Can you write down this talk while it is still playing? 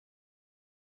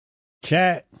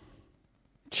Chat.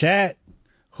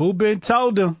 Who been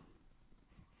told them?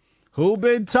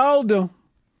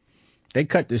 They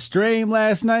cut the stream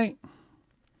last night.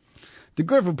 The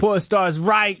Grift Report starts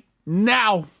right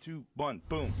now. 2, 1,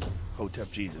 boom.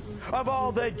 Hotep Jesus. Of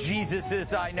all the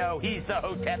Jesuses I know, he's the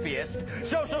Hotepiest.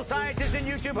 Social scientist and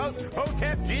YouTube host,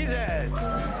 Hotep Jesus.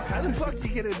 How the fuck do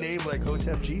you get a name like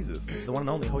Hotep Jesus? The one and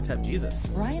only Hotep Jesus.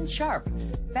 Ryan Sharp,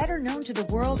 better known to the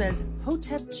world as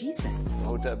Hotep Jesus.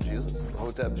 Hotep Jesus.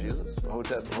 Hotep Jesus.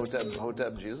 Hotep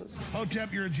Jesus.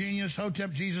 Hotep, you're a genius.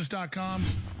 HotepJesus.com.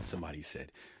 Somebody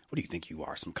said, what do you think you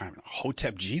are, some kind of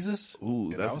Hotep Jesus?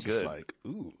 Ooh, and that's I was good. Just like,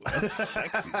 ooh, that's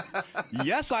sexy.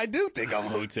 Yes, I do think I'm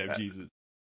Hotep Jesus.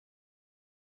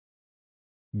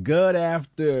 Good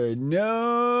afternoon,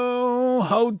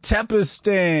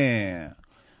 Hotepistan.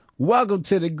 Welcome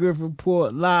to the Grift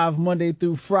Report, live Monday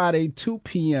through Friday, 2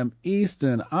 p.m.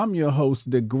 Eastern. I'm your host,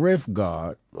 the Grift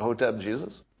Guard. Hotep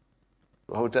Jesus.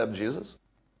 Hotep Jesus.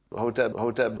 Hotep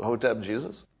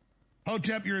Jesus.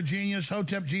 Hotep, you're a genius.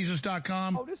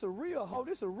 HotepJesus.com. Oh, this a real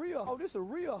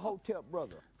Hotep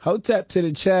brother. Hotep to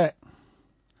the chat.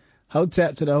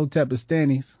 Hotep to the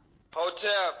Hotepistanis.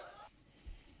 Hotep.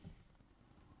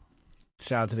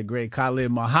 Shout out to the great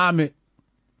Khalid Muhammad.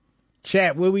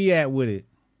 Chat, where we at with it?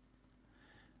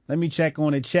 Let me check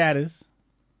on the chatters.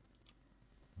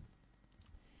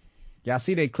 Y'all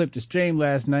see they clipped the stream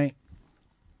last night.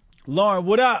 Lauren,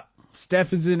 what up?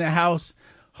 Steph is in the house.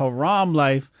 Haram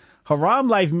Life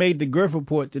made the Grift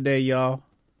Report today, y'all.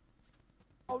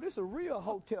 Oh, this a real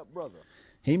Hotep brother.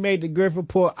 He made the Grift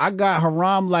Report. I got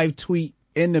Haram Life tweet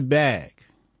in the bag.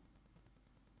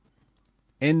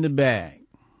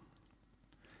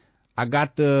 I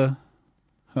got the,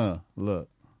 look.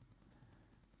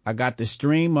 I got the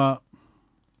stream up.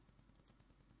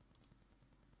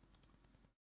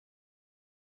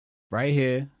 Right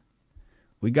here.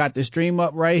 We got the stream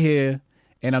up right here.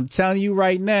 And I'm telling you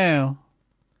right now,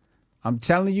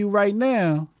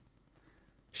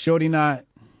 Shorty not.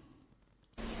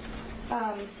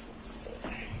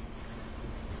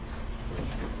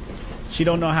 She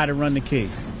don't know how to run the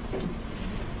case.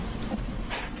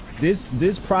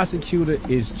 This prosecutor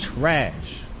is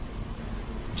trash.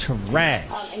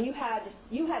 And you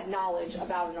had knowledge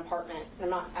about an apartment. I'm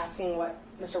not asking what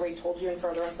Mr. Wade told you in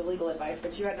furtherance of legal advice,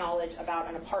 but you had knowledge about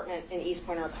an apartment in East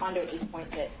Point or a condo in East Point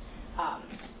that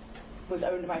was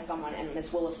owned by someone, and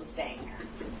Miss Willis was staying there.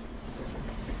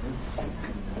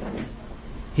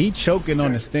 He choking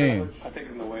on the stand. I think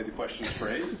in the way the question is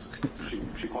phrased, she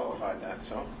qualified that,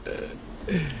 so.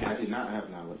 I did not have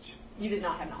knowledge. You did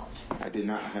not have knowledge? I did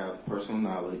not have personal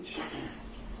knowledge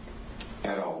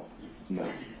at all. No.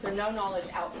 So no knowledge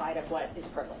outside of what is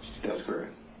privileged? That's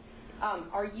correct.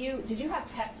 Did you have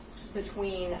texts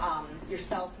between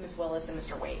yourself, Miss Willis, and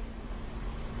Mr. Wade?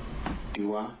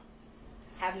 Do I?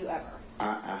 Have you ever?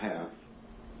 I have.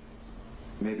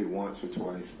 Maybe once or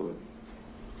twice, but.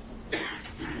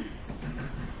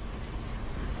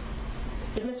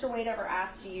 Did Mr. Wade ever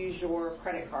ask to use your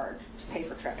credit card to pay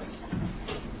for trips?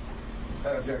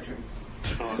 Objection.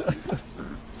 I'm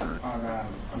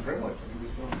privileged. I think we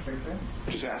still the same thing.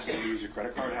 Just asking to use your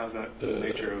credit card. How's that the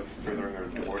nature of furthering a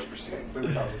divorce proceeding?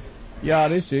 Y'all,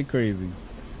 this shit crazy.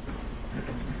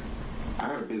 I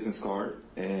had a business card.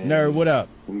 And Nerd, what up?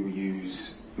 We would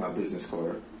use my business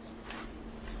card.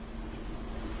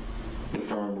 The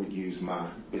firm would use my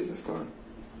business card.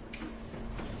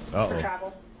 For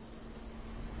travel?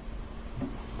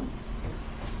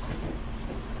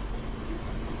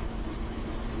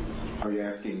 Are you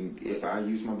asking if I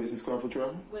use my business card for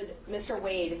travel? Would Mr.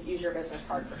 Wade use your business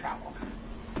card for travel?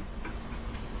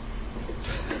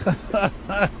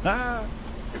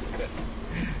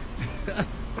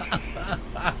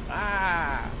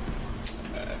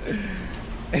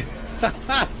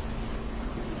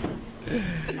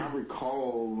 I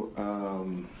recall.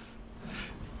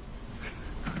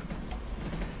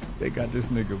 They got this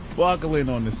nigga buckling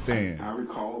on the stand. I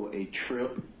recall a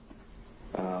trip,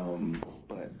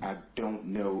 but I don't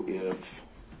know if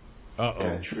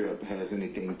that trip has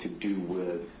anything to do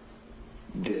with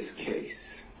this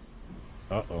case.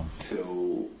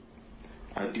 So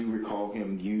I do recall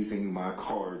him using my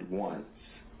card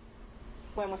once.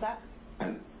 When was that?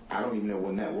 And I don't even know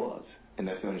when that was, and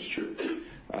that's not true.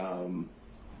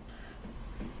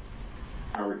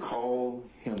 I recall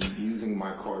him using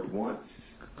my card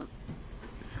once,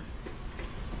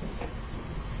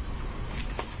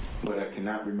 but I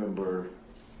cannot remember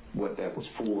what that was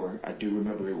for. I do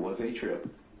remember it was a trip,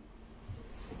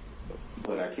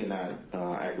 but I cannot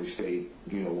actually say,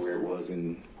 where it was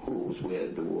and who it was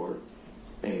with or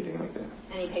anything like that.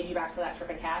 And he paid you back for that trip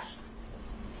in cash?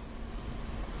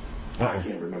 I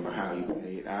can't remember how he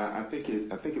paid. I think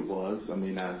it was. I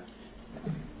mean,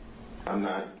 I'm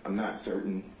not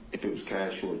certain if it was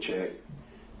cash or a check.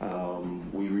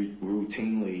 We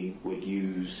routinely would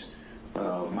use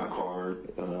my card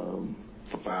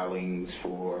for filings,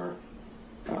 for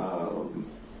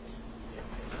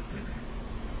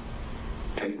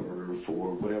paper,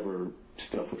 for whatever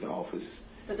stuff with the office.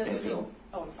 But this was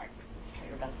I'm sorry.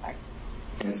 You're done. Sorry.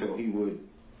 And so he would,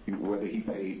 whether he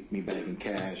paid me back in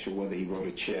cash or whether he wrote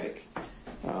a check,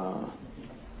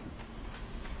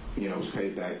 it was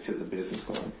paid back to the business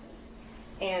card.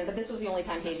 But this was the only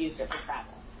time he had used it for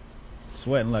travel.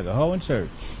 Sweating like a hoe in church.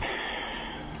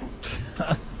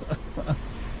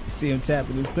 See him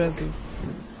tapping his pencil?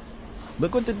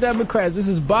 Look what the Democrats, this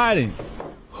is Biden.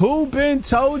 Who been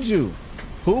told you?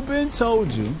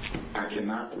 I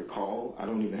cannot recall. I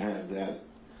don't even have that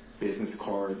business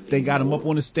card. They got him up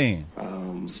on the stand,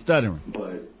 stuttering.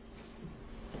 But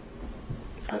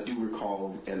I do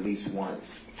recall at least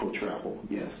once for travel,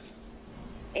 yes.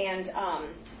 And that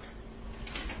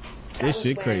this was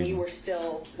shit when crazy. You were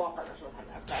still law partners with him,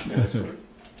 though, correct? That's right.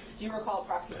 Do you recall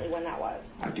approximately when that was?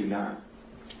 I do not.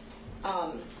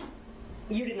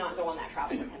 You did not go on that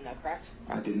travel with him, though, correct?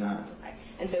 I did not. Okay.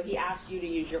 And so he asked you to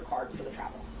use your card for the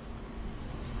travel.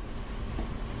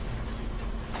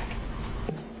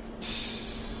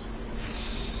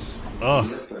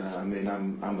 Yes, I mean,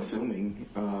 I'm assuming.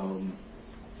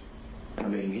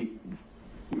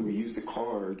 We would use the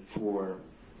card for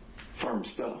firm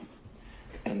stuff,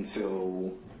 and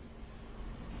so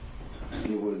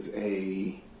it was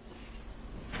a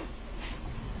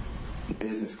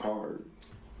business card.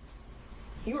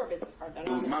 Your business card, though. It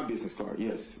was my business card,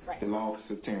 yes. Right. The law office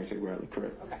of Terrence A. Riley,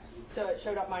 correct. Okay. So it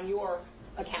showed up on your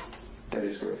accounts. That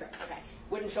is correct. Okay.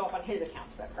 Wouldn't show up on his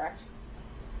accounts, though, correct?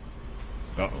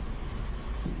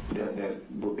 That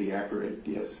would be accurate,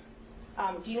 yes.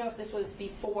 Do you know if this was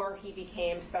before he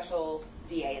became special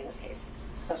DA in this case,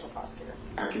 special prosecutor?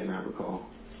 I cannot recall.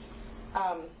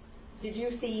 Did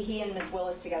you see he and Ms.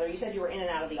 Willis together? You said you were in and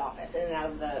out of the office, in and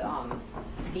out of the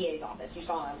DA's office. You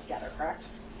saw them together, correct?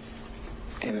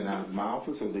 In and out of my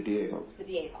office or the DA's office? The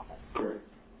DA's office. Correct.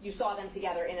 You saw them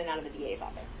together in and out of the DA's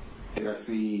office. Did I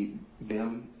see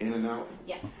them in and out?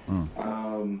 Yes.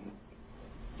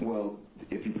 Well,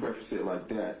 if you preface it like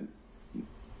that,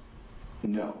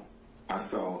 no. I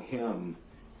saw him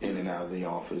in and out of the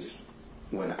office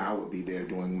when I would be there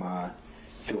doing my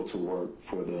filter work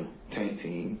for the tank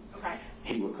team. Okay.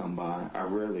 He would come by. I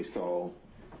rarely saw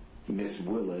Miss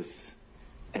Willis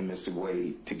and Mr.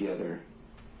 Wade together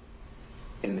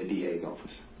in the DA's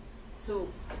office. So,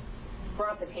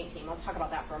 brought up the tank team. Let's talk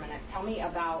about that for a minute. Tell me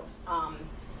about,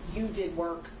 you did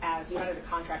work as, you had a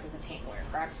contract as a tank lawyer,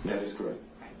 correct? That is correct.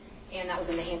 Okay. And that was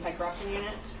in the anti-corruption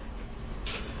unit?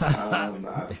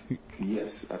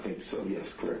 Yes, I think so.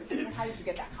 Yes, correct. And how did you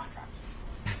get that contract?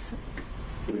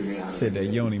 What do you mean? Said that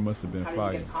Yoni must have been How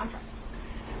fired. did you get the contract?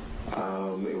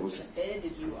 It was.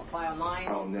 Did you apply online?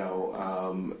 Oh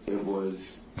no, it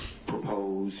was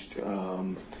proposed.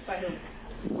 By whom?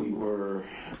 We were.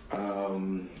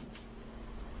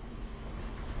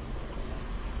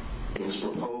 It was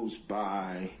proposed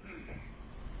by.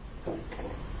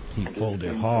 He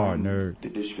folded hard, nerd. The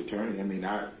district attorney. I mean,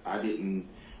 I didn't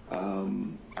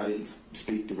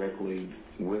speak directly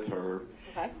with her.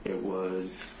 Okay. It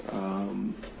was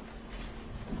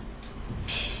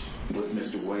with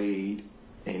Mr. Wade,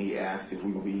 and he asked if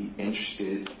we would be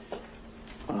interested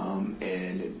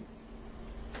in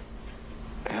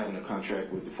having a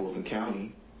contract with the Fulton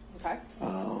County. Okay.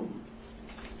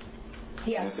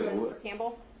 He asked you, Mr.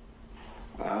 Campbell?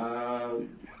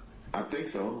 I think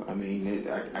so. I mean,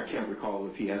 I can't recall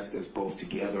if he asked us both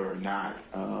together or not.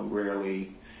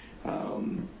 Rarely.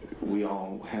 We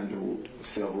all handled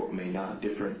several,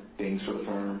 different things for the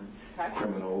firm. Okay.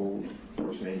 Criminal,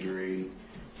 personal injury,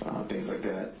 things like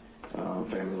that,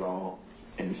 family law.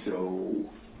 And so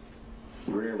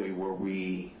rarely were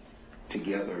we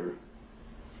together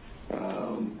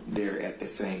there at the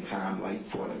same time, like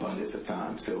for an abundance of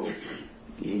time. So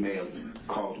he may have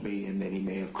called me and then he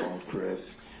may have called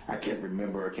Chris. I can't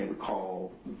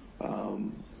recall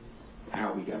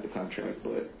how we got the contract,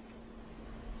 but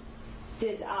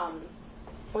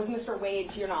was Mr. Wade,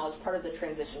 to your knowledge, part of the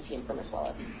transition team for Ms.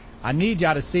 Willis? I need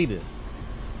y'all to see this.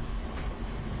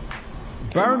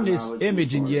 Burn this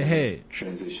image in your head.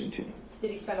 Transition team.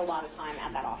 Did he spend a lot of time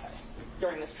at that office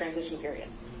during this transition period?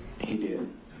 He did.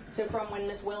 So from when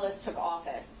Ms. Willis took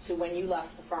office to when you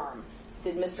left the firm,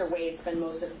 did Mr. Wade spend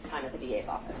most of his time at the DA's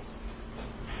office?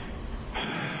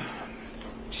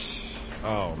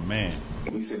 Oh, man.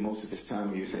 When you say most of his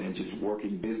time, are you saying just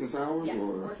working business hours? Yes,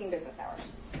 or working business hours.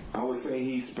 I would say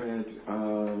he spent,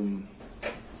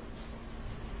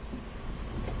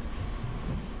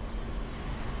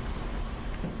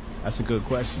 That's a good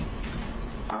question.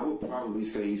 I would probably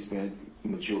say he spent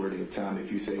majority of time.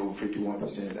 If you say over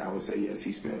 51%, I would say yes,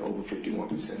 he spent over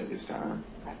 51% of his time.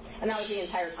 Okay. And that was the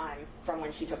entire time from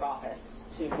when she took office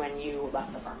to when you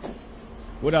left the firm?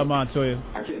 What up, Montoya?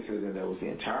 I can't say that was the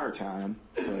entire time,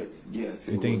 but yes.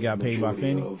 You think he got paid by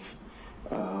Fani?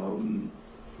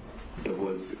 It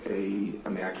was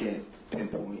I can't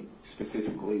pinpoint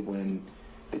specifically when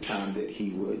the time that he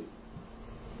would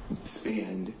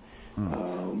spend. I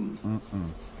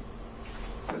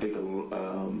think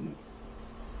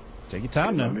take your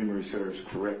time now. If my memory serves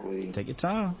correctly. Take your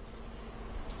time.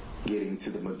 Getting to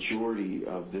the majority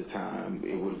of the time,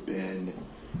 it would have been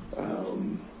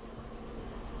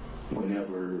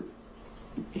whenever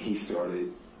he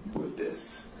started with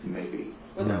this, maybe.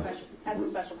 As a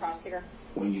special prosecutor?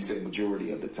 When you say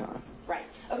majority of the time. Right.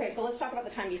 Okay, so let's talk about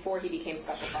the time before he became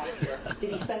special prosecutor.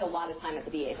 Did he spend a lot of time at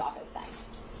the DA's office then?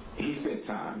 He spent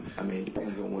time. I mean, it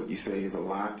depends on what you say is a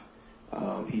lot.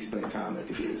 He spent time at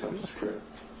the DA's office, correct.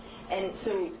 And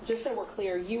so, just so we're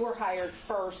clear, you were hired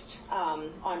first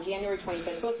on January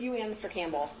 25th. Both you and Mr.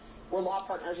 Campbell were law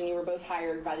partners, and you were both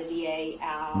hired by the DA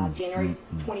January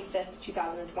 25th,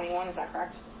 2021. Is that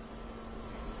correct?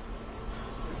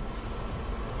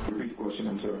 Repeat the question,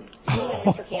 I'm sorry. You and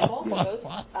Mr. Campbell both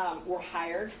were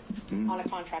hired on a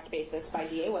contract basis by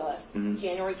DA Willis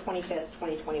January 25th,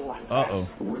 2021. Uh-oh.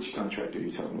 Which contract are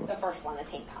you talking about? The first one, the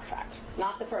taint contract.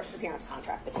 Not the first appearance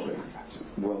contract, the taint contract.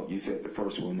 Well, you said the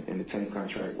first one, and the taint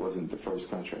contract wasn't the first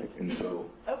contract, and so...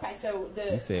 Okay, so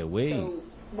You said wait. So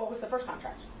what was the first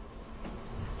contract?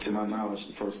 To my knowledge,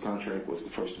 the first contract was the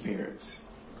first appearance.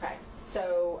 Okay,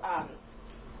 so...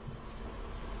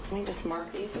 let me just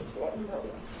mark these. Let's see what I'm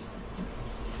building.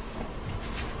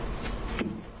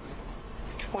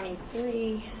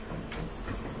 23,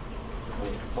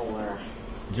 24.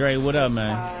 Dre, what up,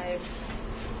 man? 5.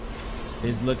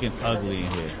 It's looking ugly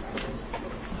in here.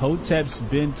 Hotep's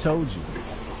been told you.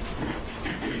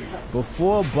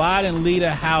 Before Biden lead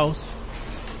a house,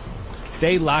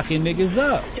 they locking niggas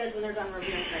up. Judge, when they're done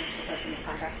reviewing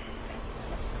contracts.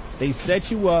 They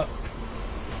set you up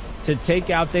to take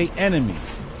out their enemy.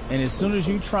 And as soon as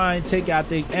you try and take out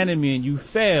their enemy and you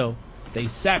fail, they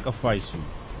sacrifice you.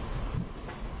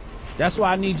 That's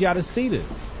why I need y'all to see this.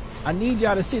 I need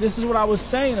y'all to see. This is what I was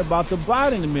saying about the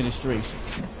Biden administration.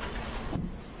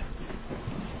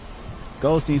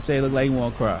 Goldstein say, look like he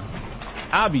won't cry.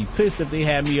 I'll be pissed if they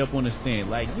had me up on the stand.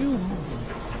 Like, you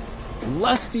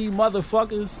lusty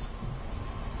motherfuckers.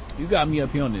 You got me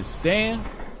up here on this stand.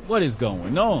 What is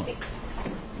going on?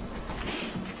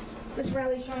 This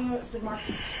rally showing you the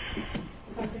market.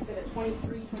 I'm fixing at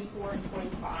 23, 24, and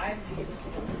 25. You get to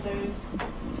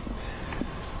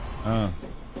those.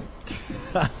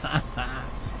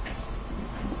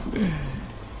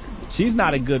 She's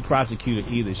not a good prosecutor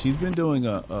either. She's been doing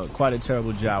quite a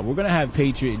terrible job. We're gonna have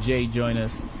Patriot Jay join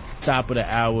us top of the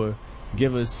hour,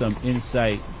 give us some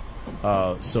insight.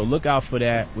 So look out for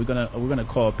that. We're gonna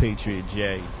call Patriot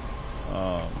Jay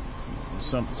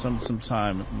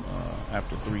sometime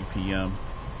after 3 p.m.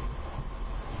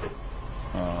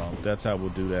 That's how we'll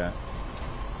do that.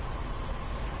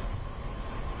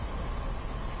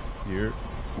 Here.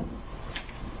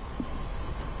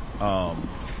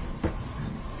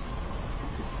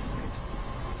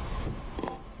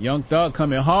 Young Thug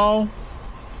coming home.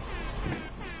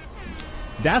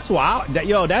 That's what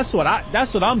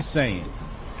I'm saying.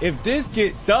 If this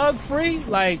get Thug free,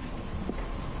 like,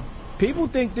 people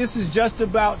think this is just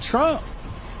about Trump.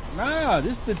 Nah,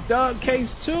 this is the Thug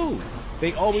case too.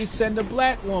 They always send a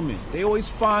black woman. They always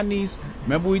find these.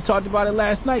 Remember we talked about it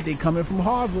last night. They coming from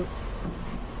Harvard.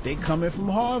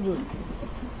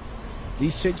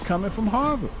 These chicks coming from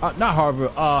Harvard. Not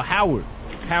Harvard. Howard.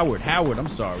 I'm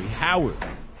sorry. Howard.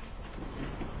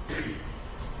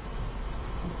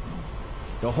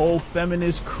 The whole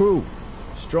feminist crew.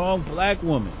 Strong black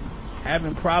woman.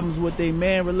 Having problems with their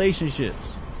man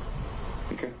relationships.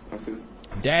 Okay, I see.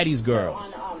 Daddy's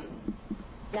girls. So on,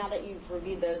 now that you've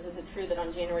reviewed those, is it true that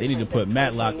on January they need to put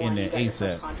Matlock in there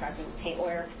ASAP. Contract as a taint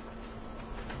lawyer?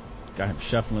 Got him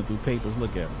shuffling through papers.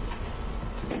 Look at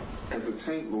him. As a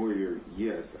taint lawyer,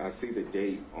 yes, I see the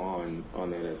date on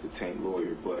that as a taint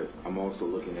lawyer, but I'm also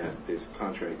looking at this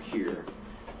contract here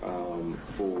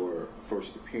for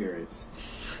first appearance,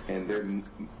 and there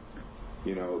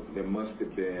must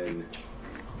have been.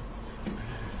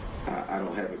 I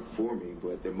don't have it before me,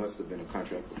 but there must have been a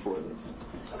contract before this.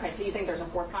 Okay, so you think there's a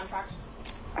fourth contract?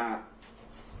 I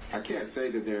can't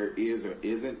say that there is or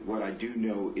isn't. What I do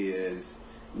know is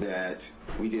that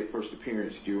we did first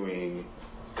appearance during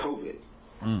COVID,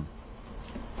 and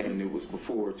it was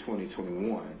before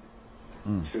 2021.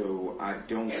 So I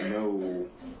don't know.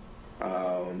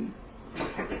 I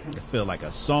feel like a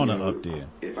sauna up there.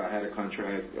 If I had a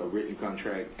written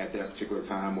contract at that particular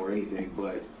time or anything,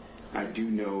 but I do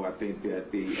know. I think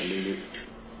that you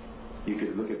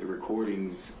could look at the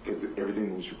recordings because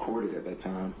everything was recorded at that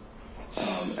time.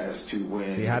 As to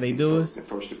when see how they do us? The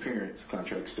first appearance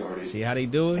contract started. See how they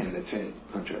do us? And the 10th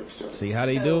contract started. See how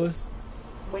they do us?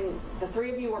 When the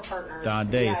three of you were partners, Don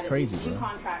Day is had crazy, two bro.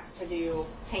 contracts to do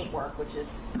taint work, which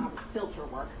is filter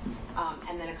work,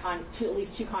 and then at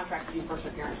least two contracts to do first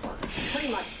appearance work. Pretty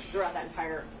much throughout that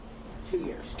entire 2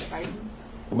 years, right?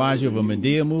 Reminds you of a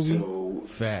Medea movie? So,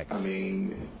 facts. I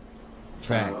mean,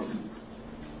 facts.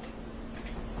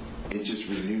 It just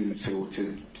renewed. So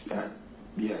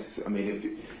yes, I mean, if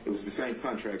it was the same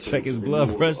contract. Check his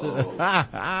blood pressure. Okay.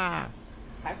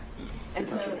 And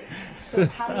so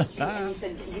how did you? And you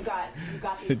said you got these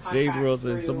contracts. James World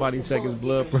said somebody check his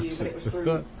blood pressure. But it was through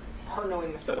her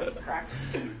knowing Mr. Wade, correct?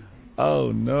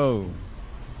 Oh no!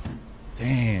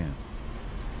 Damn,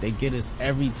 they get us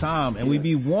every time, and we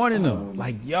be warning them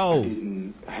like, "Yo, I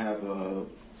didn't have a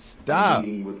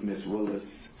meeting with Miss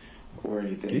Willis or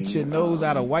anything. Get your nose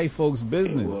out of white folks'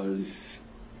 business."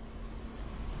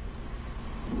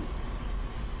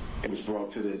 It was brought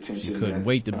to the attention. She couldn't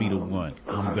wait to be the one.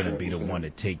 I'm gonna be the one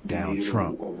to take down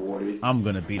Trump. I'm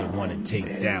gonna be the one to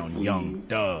take down Young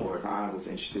Doug. Or if I was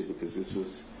interested, because this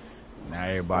was now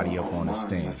everybody up on the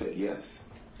stand. I said yes,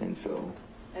 and so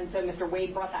Mr.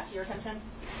 Wade brought that to your attention.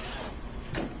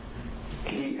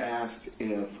 He asked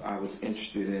if I was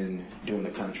interested in doing the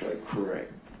contract,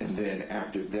 correct, and then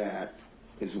after that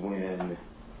is when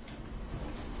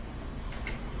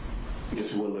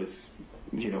Miss Willis,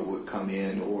 would come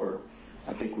in, or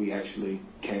I think we actually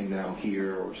came down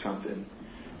here or something,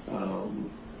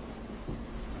 and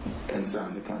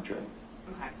signed the contract.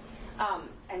 Okay.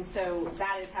 And so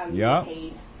that is how you were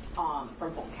paid from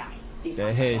Fulton County.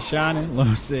 That head shining. Let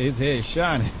me say his head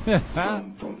shining.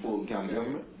 From Fulton County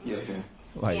government? Yes, ma'am.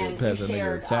 Like you pass a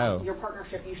nigga a towel. Your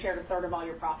partnership, you shared a third of all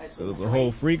your profits. It was a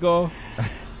whole freak off.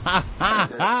 At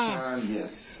that time,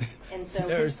 yes. And so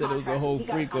Never said it was a whole he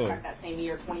got freak a contract that same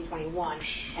year, 2021,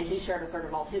 and he shared a third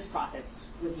of all his profits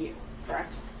with you,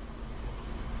 correct?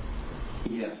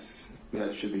 Yes,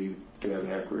 that should be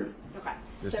fairly accurate. Okay.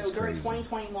 So during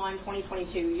 2021,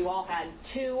 2022, you all had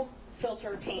two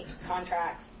filter taint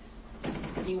contracts.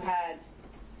 You had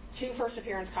two first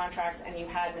appearance contracts, and you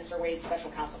had Mr. Wade's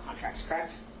special counsel contracts,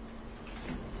 correct?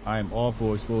 I am all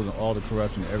for exposing all the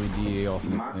corruption of every DA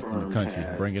officer in the country.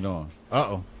 Bring it on.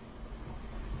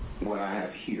 What I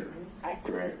have here,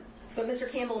 correct? But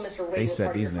Mr. Campbell and Mr. Wade they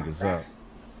set these niggas up.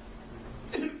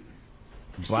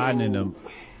 Biden and them.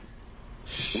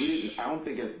 I don't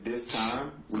think at this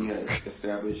time we had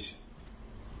established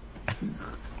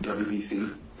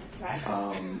WBC.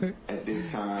 At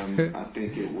this time, I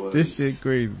think it was. This shit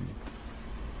crazy.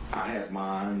 I had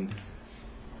mine.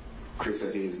 Chris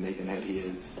had his. Nathan had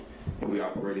his. And we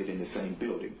operated in the same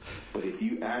building. But if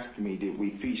you ask me, did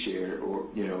we fee share or,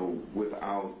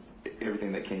 without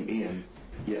everything that came in,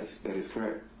 yes, that is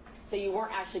correct. So you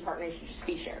weren't actually partners, you just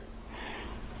fee shared?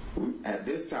 At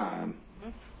this time.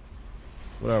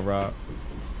 What up, Rob?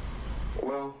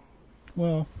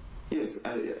 Well. Yes,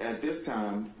 at this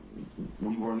time,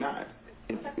 we were not.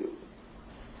 At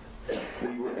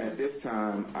this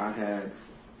time, I had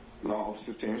Law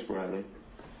Officer Terrence Bradley,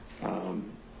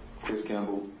 Chris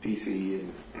Campbell, PC,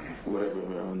 and whatever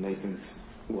Nathan's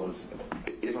was,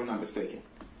 if I'm not mistaken.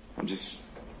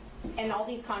 And all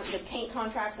these the taint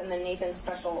contracts and then Nathan's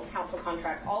special counsel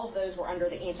contracts, all of those were under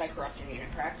the anti-corruption unit,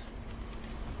 correct?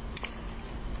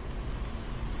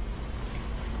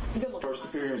 First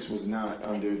appearance was not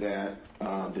under that.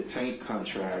 The taint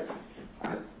contract,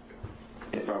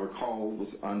 if I recall,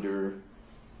 was under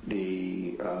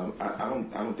the. I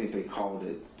don't think they called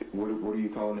it. What are you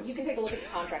calling it? You can take a look at the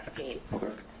contract if you need.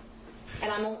 Okay. And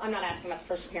I'm not asking about the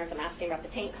first appearance. I'm asking about the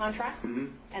taint contract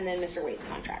and then Mr. Wade's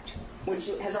contract, which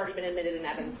has already been admitted in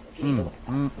evidence. If you need to look at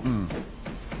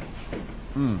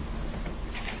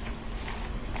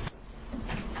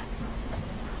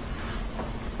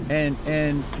that.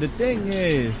 And the thing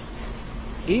is,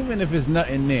 even if it's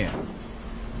nothing there,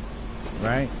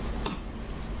 right?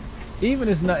 Even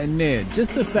if it's nothing there,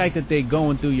 just the fact that they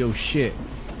going through your shit.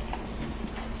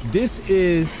 This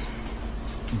is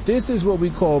what we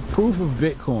call proof of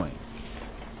Bitcoin.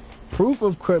 Proof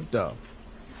of crypto.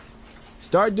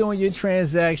 Start doing your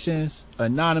transactions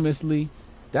anonymously.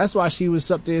 That's why she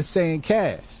was up there saying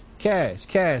cash.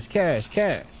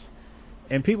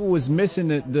 and people was missing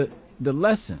the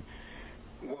lesson.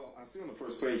 Well, I see on the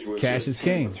first page where it Cash says is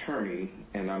king. attorney,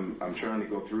 and I'm trying to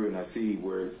go through it, and I see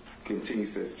where it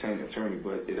continues says 10 attorney,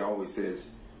 but it always says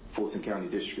Fulton County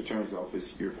District Attorney's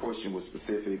Office. Your question was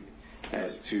specific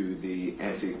as to the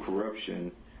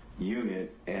anti-corruption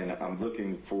unit, and I'm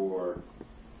looking for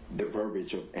the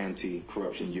verbiage of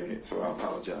anti-corruption unit, so I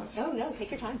apologize. No,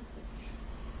 take your time.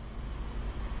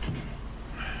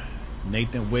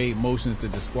 Nathan Wade motions to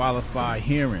disqualify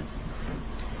hearing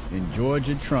in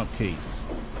Georgia Trump case.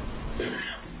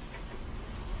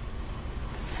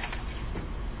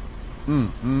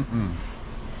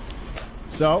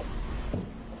 So,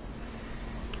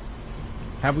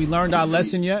 have we learned our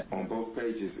lesson yet? On both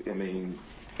pages, I mean,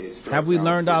 it starts have we out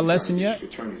learned our lesson yet?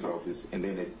 Attorney's office, and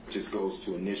then it just goes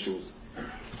to initials.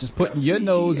 Just putting your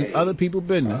nose in other people's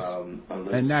business,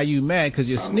 and now you mad because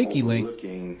your sneaky link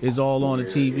is all on the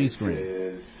TV screen.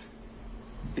 It says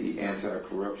the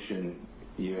anti-corruption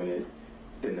unit,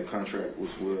 then the contract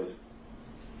was with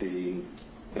the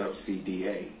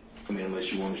FCDA. I mean,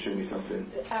 unless you want to show me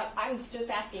something. I'm just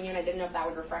asking you, and I didn't know if that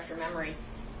would refresh your memory.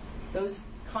 Those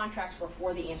contracts were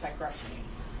for the anti-corruption unit,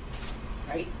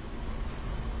 right?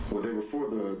 Well, they were for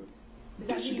the. Is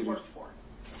that who you worked for?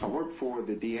 I worked for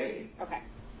the DA. Okay.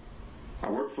 I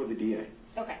worked for the DA.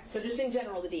 Okay, so just in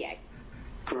general, the DA.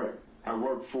 Correct. I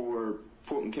worked for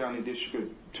Fulton County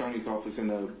District Attorney's Office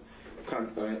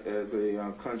as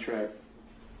a contract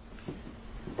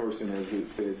person, as it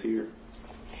says here.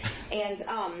 And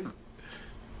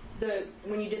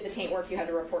when you did the taint work, you had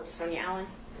to report to Sonia Allen?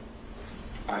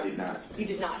 I did not. You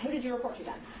did not. Who did you report to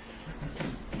then?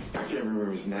 I can't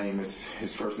remember his name.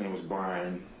 His first name was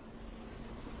Brian.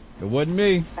 It wasn't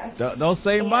me. Okay. Don't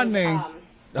say my name.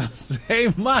 Don't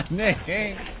say my name.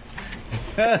 You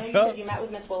said you met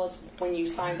with Miss Willis when you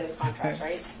signed those contracts,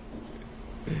 right?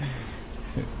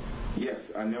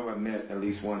 Yes, I know I met at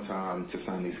least one time to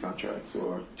sign these contracts,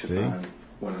 or to sign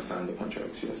when I signed the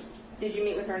contracts, yes. Did you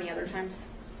meet with her any other times?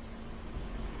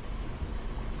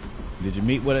 Did you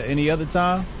meet with her any other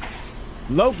time?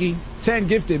 Loki, 10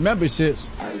 gifted memberships.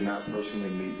 I did not personally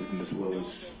meet with Miss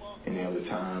Willis any other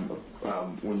time.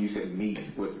 When you say meet,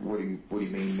 what do you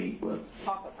mean meet? What?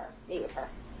 Talk with her. Meet with her.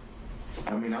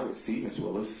 I mean, I would see Miss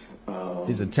Willis.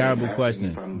 These are terrible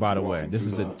questions, by the way. This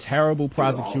is a terrible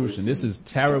prosecution. This is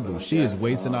terrible. She is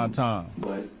wasting our time.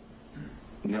 But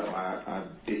no, I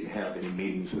didn't have any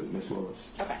meetings with Miss Willis.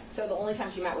 Okay, so the only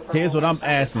time you met with her. Here's what I'm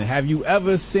asking. Have you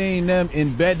ever seen them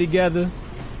in bed together?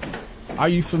 Are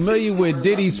you familiar with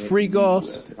Diddy's freak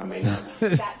offs? I mean,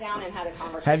 sat down and had a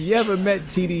conversation. Have you ever met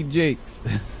T.D. Jakes?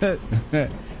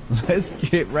 Let's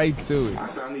get right to it. I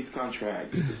signed these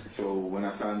contracts, so when I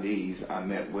signed these, I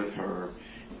met with her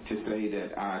to say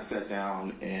that I sat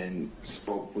down and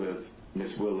spoke with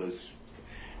Miss Willis.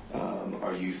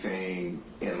 Are you saying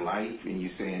in life? And you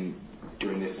saying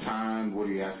during this time? What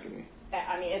are you asking me?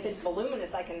 I mean, if it's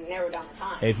voluminous, I can narrow down the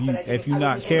time. If you're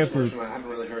not careful. I haven't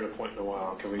really heard a point in a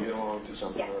while. Can we get along to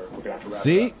something, or we're gonna have to wrap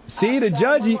it up? See, the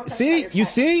judge. You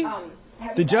see,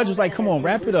 the judge was like, "Come on,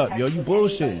 wrap it up, yo. You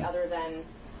bullshitting." Other than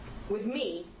with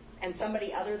me and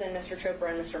somebody other than Mr. Chopra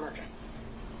and Mr. Merchant.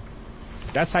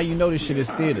 That's how you know this shit is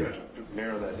theater.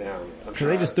 Narrow that down. Because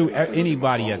they just threw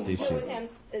anybody at this shit. With him,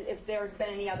 if there had been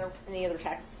any other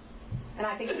texts. And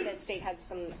I think that state had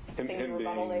some things in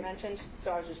rebuttal they mentioned,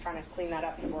 so I was just trying to clean that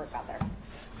up before it got there. Can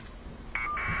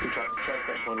you try the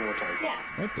question one more time? Yeah.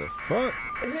 What the fuck?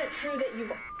 Isn't it true that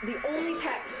the only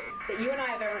text that you and I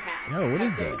have ever had Yo, what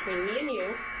has is been that? between me,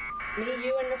 you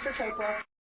and Mr. Chopra?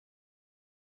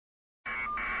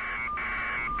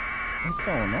 What's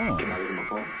going on? Can I get my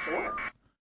phone? Sure.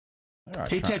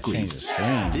 Hey, Tech Leads.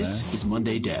 This is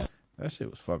Monday Dev. That shit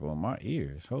was fucking with my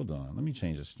ears. Hold on. Let me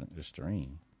change the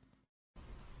stream.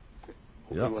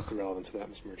 What's the relevance of that,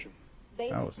 Ms. Merchant?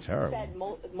 That was terrible. Said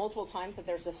multiple times that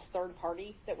there's this third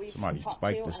party that we've Somebody talked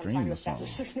spiked to, the stream or something.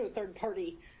 There's no third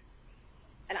party.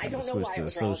 And I don't know switch why to it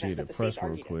was relevant, Associated but the Press state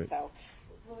real argued quick. it, so.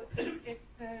 Well,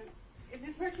 if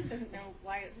this person doesn't know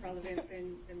why it's relevant,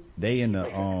 then they in the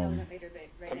later,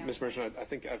 right now. Ms. Merchant, I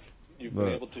think you've been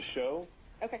able to show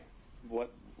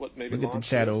what maybe look at the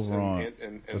chat over on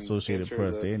Associated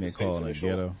Press. They in there calling it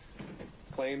ghetto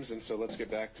claims, and so let's get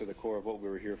back to the core of what we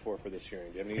were here for this hearing.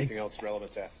 Do you have anything else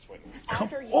relevant to ask this witness? Come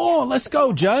on, let's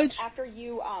go, Judge. After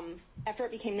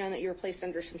it became known that you were placed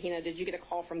under subpoena, did you get a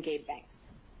call from Gabe Banks?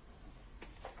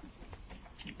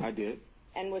 I did.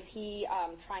 And was he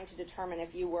trying to determine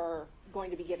if you were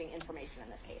going to be giving information in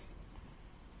this case?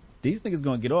 These niggas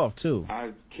gonna get off too.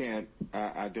 I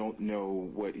don't know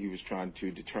what he was trying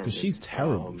to determine. Cause she's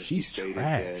terrible. She's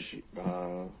trash.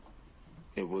 That,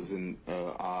 it was an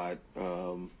odd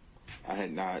I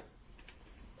had not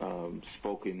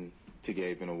spoken to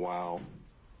Gabe in a while.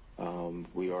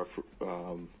 We are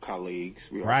colleagues.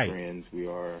 We are friends. We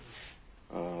are.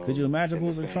 Could you imagine who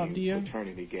was a Trump DA?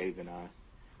 Fraternity, Gabe and I.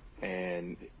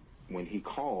 And when he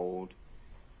called,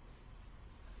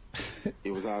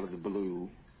 it was out of the blue.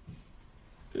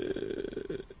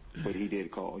 But he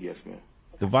did call. Yes, ma'am.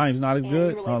 The volume's not as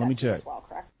good. Oh, let me check. Well,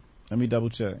 correct? Let me double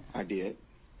check. I did.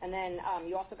 And then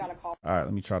you also got a call. All right,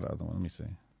 let me try the other one. Let me see.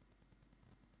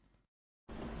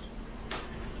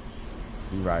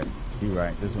 You're right.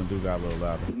 This one got a little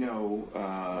louder. No,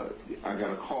 I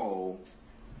got a call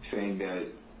saying that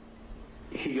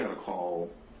he got a call.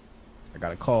 I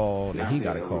got a call that he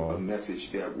got a call. A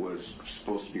message that was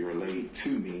supposed to be relayed to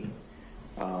me.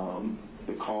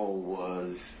 The call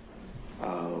was.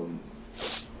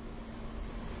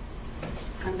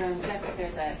 I'm going to check if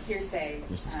there's a hearsay.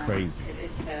 This is crazy.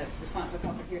 It's a response to a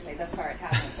call for hearsay. Thus far, it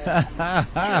hasn't.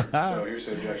 So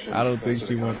hearsay objection. I don't think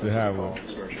she wants to have one.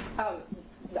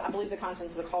 I believe the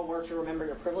contents of the call were to remember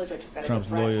your privilege. I took that Trump's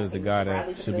as a threat. lawyer is the guy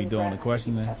that should be doing the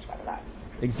questioning.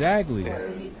 Exactly. Well,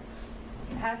 he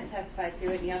hasn't testified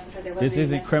to it. He also said there wasn't This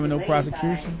isn't criminal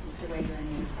prosecution.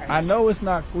 I know it's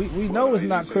not. We know it's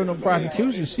not criminal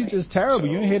prosecution. She's just terrible.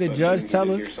 You didn't hear the judge tell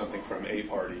her.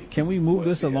 Can we move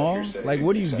this along? Like,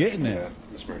 what are you getting at?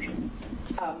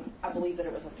 I believe that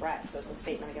it was a threat, so it's a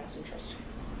statement against interest.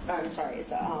 I'm sorry,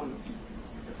 it's a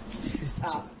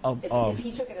if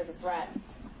he took it as a threat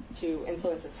to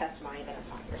influence his testimony, then it's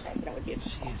not hearsay. That would be a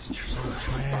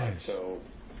trash. So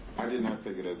I did not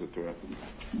take it as a threat.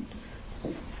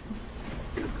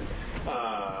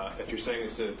 If you're saying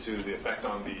it's to the effect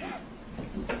on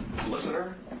the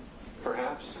listener,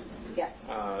 perhaps? Yes.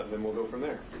 Then we'll go from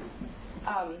there.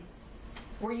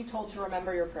 Were you told to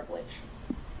remember your privilege?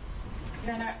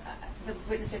 No, the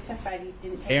witness just testified he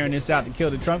didn't take Airing this out to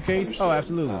kill the Trump case? Understood. Oh,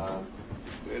 absolutely.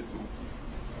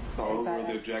 I'll overrule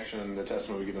the objection. The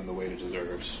testimony given the weight it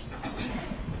deserves.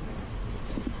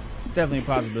 It's definitely a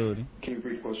possibility. Can you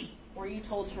repeat the question? Were you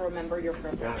told to remember your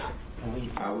privilege?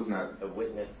 I was not a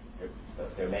witness.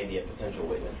 There may be a potential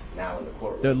witness now in the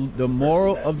courtroom. The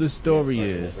moral of the story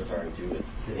is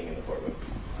sitting in the courtroom.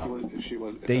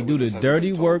 They do the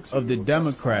dirty work of the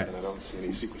Democrats. I don't see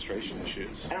any sequestration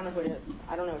issues. I don't know who it is.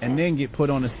 I don't know. And then get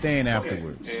put on the stand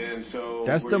afterwards. And so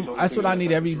that's what I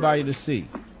need everybody to see.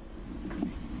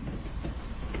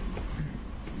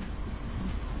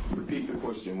 Repeat the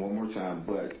question one more time,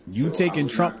 but you taking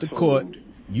Trump to court,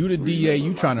 you the DA,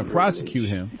 you trying to prosecute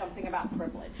him. Something about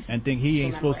privilege. And think he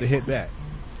ain't supposed to hit back.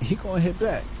 He gonna hit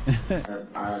back.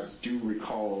 I do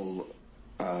recall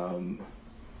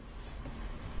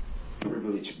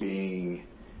privilege being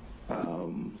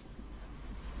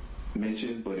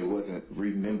mentioned, but it wasn't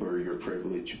remember your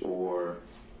privilege or,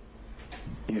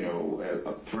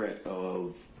 a threat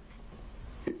of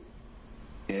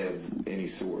any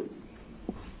sort.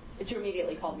 But you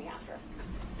immediately called me after.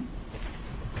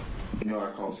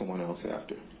 I called someone else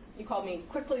after. You called me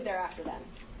quickly thereafter then?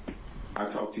 I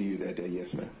talked to you that day,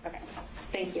 yes, ma'am. Okay.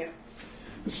 Thank you.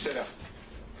 Sit up.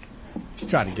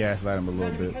 Try to gaslight him a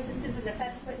little bit. Because this is a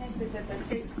defense witness, is it the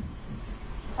state's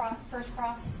first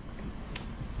cross?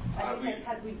 I think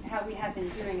that's how we had been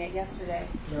doing it yesterday.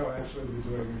 No, actually,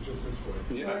 we're doing it just this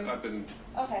way. Yeah, I've been.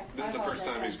 Okay. This is the first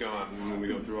time he's gone, and then we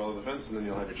go through all the defense, and then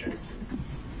you'll have your chance.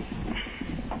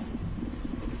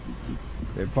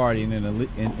 They're partying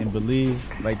and believe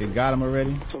like they got him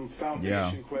already. Some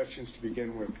foundation questions to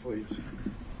begin with, please.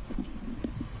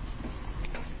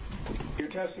 Your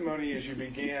testimony as you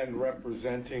began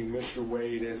representing Mr.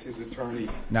 Wade as his attorney.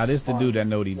 Now this the dude that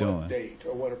know what he's doing. What date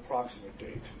or what approximate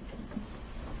date?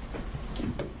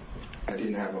 I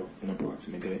didn't have an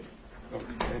approximate date. Okay.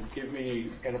 And give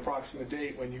me an approximate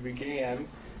date when you began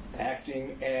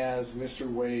acting as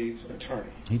Mr. Wade's attorney.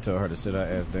 He told her to sit her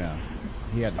ass down.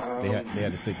 They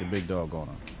had to stick the big dog on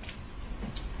her.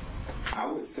 I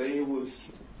would say it was,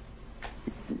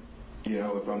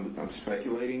 if I'm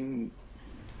speculating.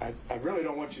 I really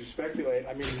don't want you to speculate.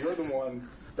 I mean, you're the one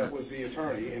that was the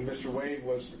attorney, and Mr. Wade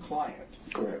was the client.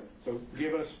 Correct. So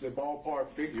give us the ballpark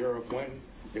figure of when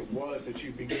it was that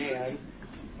you began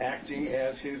acting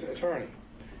as his attorney.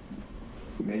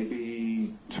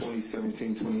 Maybe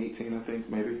 2017, 2018, I think,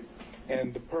 maybe.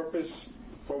 And the purpose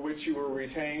for which you were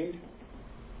retained?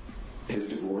 His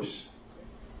divorce.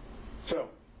 So,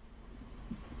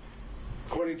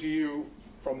 according to you,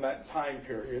 from that time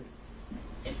period,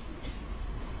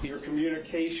 your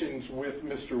communications with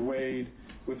Mr. Wade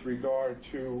with regard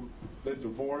to the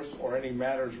divorce or any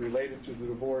matters related to the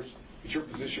divorce, it's your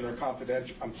position are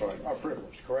confidential, are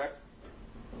privileged, correct?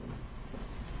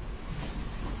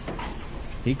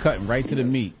 He cutting right to the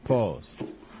meat. Pause.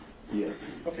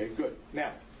 Yes. Okay, good.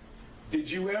 Now, did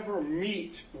you ever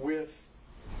meet with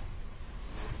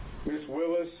Ms.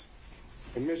 Willis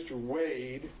and Mr.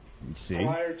 Wade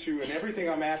prior to, and everything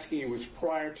I'm asking you was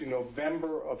prior to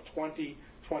November of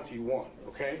 2021,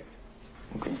 okay?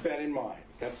 Keep that in mind.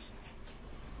 That's.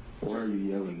 Why are you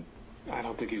yelling? I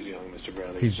don't think he's yelling, Mr.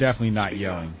 Bradley. He's definitely not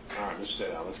yelling. All right, let's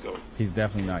sit down. Let's go. He's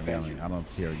definitely not yelling. I don't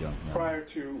hear yelling. Prior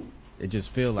to. It just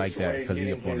feel like that because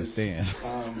he up on the stand.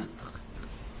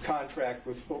 Contract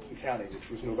with Fulton County, which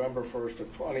was November 1st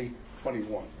of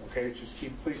 2021. Okay, just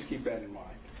please keep that in mind.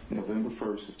 November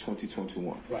 1st of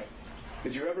 2021. Right.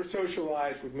 Did you ever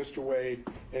socialize with Mr. Wade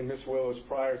and Miss Willis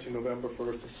prior to November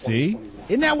 1st of 2021? See?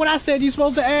 Isn't that what I said you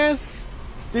supposed to ask?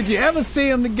 Did you ever see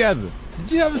them together?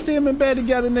 Did you ever see them in bed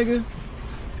together, nigga?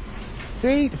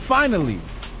 See? Finally.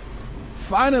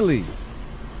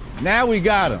 Now we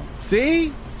got him.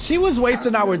 See? She was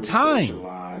wasting our time.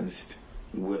 Socialized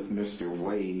with Mr.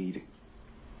 Wade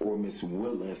or Miss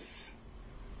Willis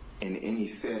in any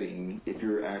setting. If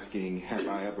you're asking, have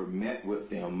I ever met with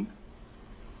them,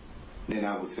 then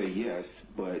I would say yes.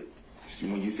 But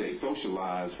when you say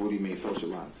socialize, what do you mean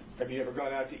socialize? Have you ever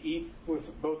gone out to eat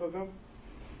with both of them?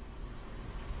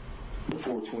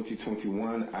 Before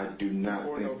 2021, I do not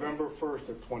Before think. November 1st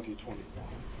of 2021.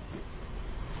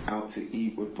 Out to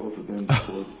eat with both of them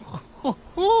before.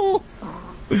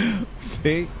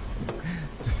 See?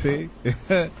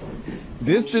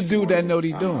 This the dude that know what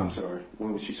he doing. I'm sorry.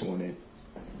 When was she sworn in?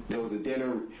 There was a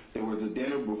dinner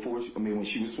before. When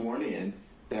she was sworn in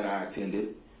that I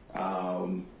attended.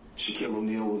 Shaquille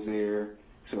O'Neal was there,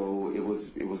 so it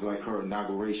was like her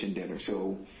inauguration dinner.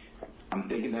 So I'm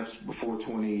thinking that's before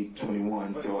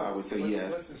 2021. So I would say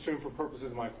yes. Let's assume for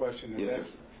purposes of my question that yes,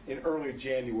 that's in early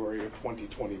January of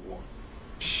 2021.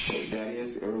 That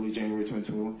is early January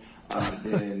 2021.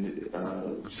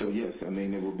 So yes,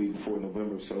 it will be before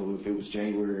November. So if it was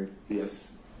January,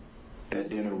 yes, that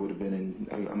dinner would have been in,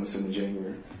 I'm assuming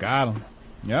January. Got him.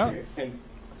 Yeah. Okay.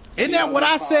 Isn't that what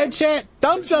I said, Chad?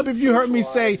 Thumbs up if you heard me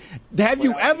say, have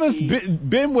you ever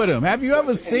been with him? Have you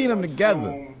ever seen them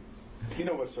together? You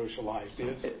know what socialized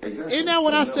is. Exactly. Isn't that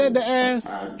what I said to ask?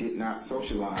 I did not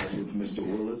socialize with Mr.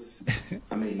 Willis.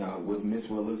 With Miss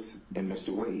Willis and Mr.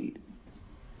 Wade.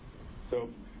 So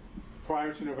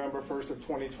prior to November 1st of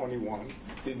 2021,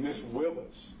 did Miss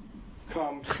Willis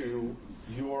come to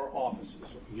your offices?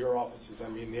 Your offices,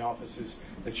 the offices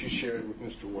that you shared with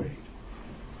Mr. Wade.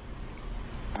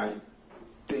 I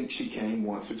think she came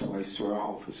once or twice to our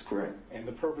office, correct? And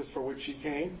the purpose for which she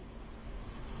came?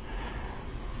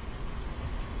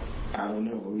 I don't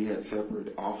know. We had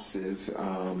separate offices.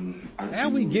 Now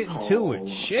we getting to it.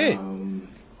 Shit.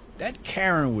 That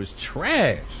Karen was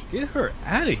trash. Get her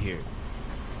out of here.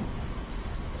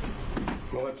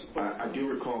 Well, I do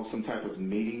recall some type of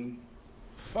meeting.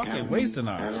 Fucking wasting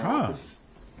our time.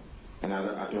 And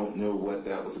I don't know what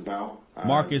that was about.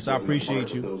 Marcus, I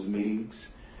appreciate you. Those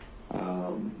meetings.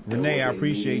 Renee, I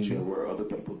appreciate you. There were other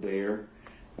people there.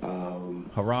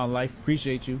 Haran Life,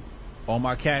 appreciate you. All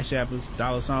my cash appers,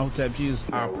 $ Hotep Jesus,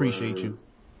 I appreciate you.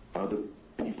 Other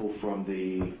people from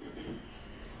the,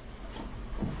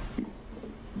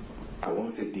 I want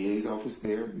to say DA's office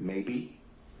there, maybe.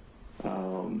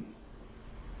 Okay,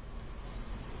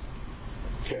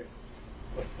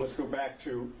 let's go back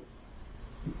to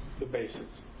the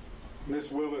basics.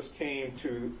 Ms. Willis came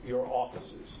to your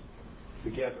offices,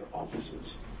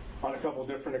 on a couple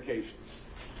different occasions.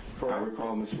 Correct? I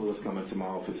recall Ms. Willis coming to my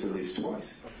office at least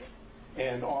twice. Okay.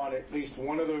 And on at least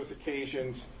one of those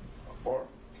occasions, or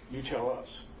you tell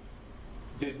us,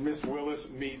 did Ms. Willis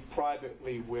meet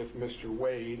privately with Mr.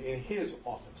 Wade in his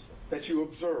office that you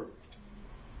observed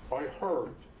or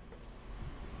heard?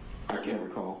 I can't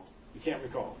recall. You can't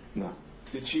recall? No.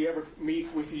 Did she ever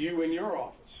meet with you in your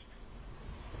office?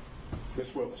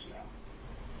 Ms. Willis now.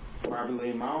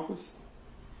 Privately in my office?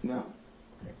 No.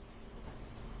 Okay.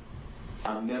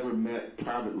 I've never met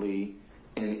privately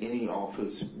in any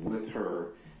office with her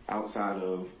outside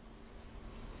of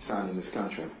signing this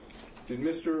contract. Did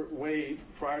Mr. Wade,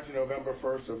 prior to November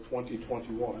 1st of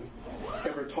 2021,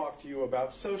 ever talk to you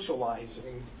about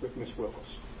socializing with Ms.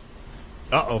 Willis?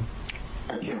 Uh-oh.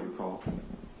 I can't recall.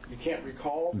 You can't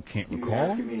recall? You can't recall? You're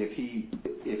asking me if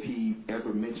he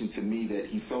ever mentioned to me that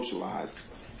he socialized.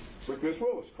 With Ms.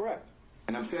 Willis, correct.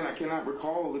 And I'm saying I cannot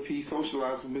recall if he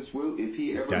socialized with Ms. Willis, if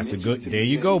he ever That's mentioned a good, to there me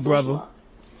you that go, he brother. socialized.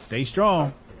 Stay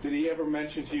strong. Did he ever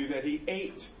mention to you that he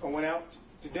ate or went out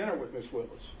to dinner with Ms.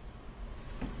 Willis?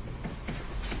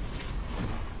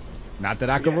 Not that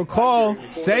I can recall.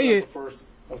 Say it.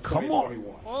 Come on.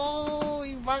 Oh,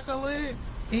 he buckled it.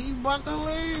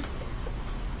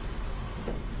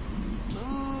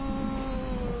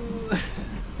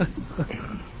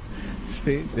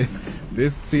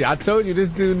 See, I told you this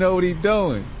dude know what he's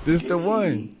doing. This the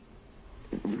one.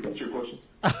 Repeat your question.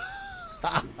 Did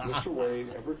Mr. Wade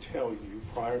ever tell you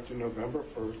prior to November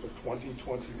 1st of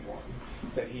 2021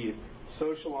 that he had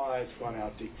socialized, gone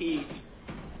out to eat,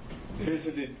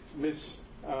 visited Miss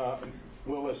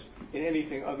Willis in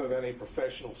anything other than a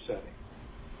professional setting?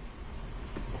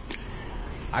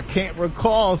 I can't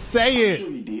recall. Say it. I'm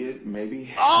sure he did,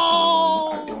 maybe.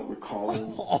 Oh! I don't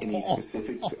recall any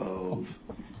specifics of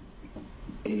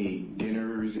any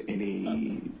dinners,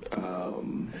 any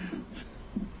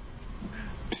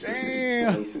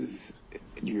specific places.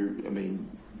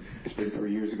 It's been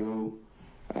 3 years ago.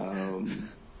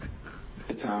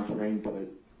 The time frame,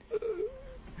 but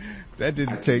that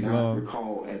didn't take long. I don't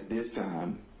recall at this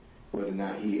time whether or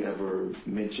not he ever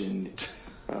mentioned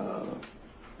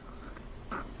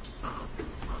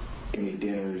any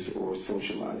dinners or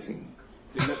socializing.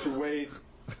 Did Mr. Wade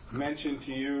mention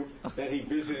to you that he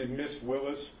visited Miss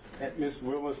Willis at Miss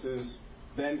Willis's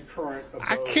then current abode?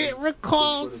 I can't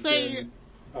recall saying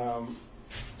a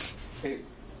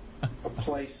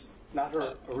place, not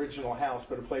her original house,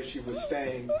 but a place she was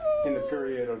staying in the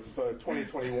period of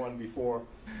 2021 before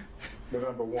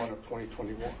November 1 of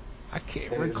 2021. I can't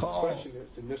recall. The question is,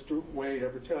 did Mr. Wade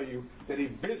ever tell you that he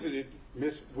visited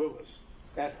Miss Willis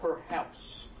at her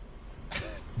house?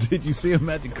 Did you see him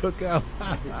at the cookout?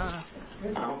 I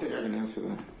don't think I can answer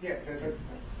that. Yeah,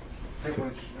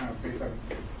 privilege based on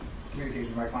communication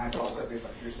with my clients, also based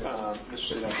on hearsay. Mr.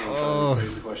 State, I can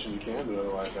raise the question you can, but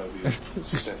otherwise that would be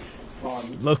sustained.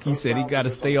 Loki said he got to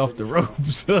stay off the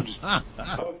ropes. I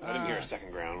didn't hear a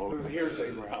second ground. What was the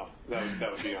hearsay ground? Oh,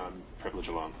 that would be on privilege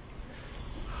alone.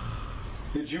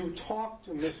 Did you talk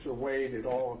to Mr. Wade at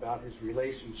all about his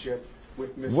relationship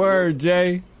with Ms. Word, Willis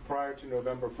Jay. prior to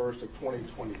November 1st of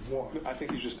 2021? I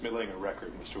think he's just laying a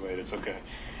record, Mr. Wade. It's okay.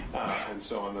 And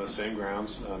so on those same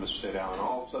grounds, Mr. State Allen,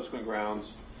 all subsequent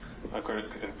grounds,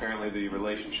 apparently the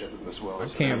relationship with Ms.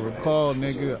 Willis. I can't recall,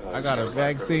 nigga. I got a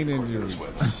vaccine injury.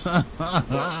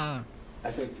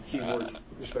 I think the key words,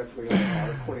 respectfully,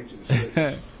 are according to the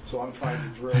statements. So I'm trying to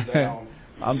drill down.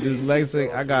 I'm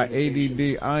dyslexic. I got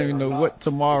ADD. I don't even know what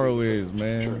tomorrow is,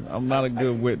 man. I'm not a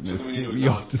good witness. Keep me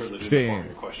off the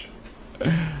stand.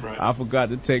 I forgot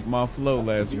to take my flow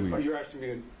last week. You're asking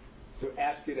me to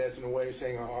ask it as in a way of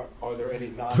saying, are there any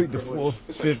Plead the non-privileged?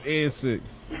 4th, 5th, and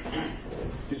 6th.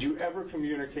 Did you ever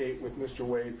communicate with Mr.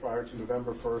 Wade prior to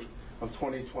November 1st of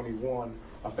 2021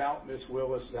 about Ms.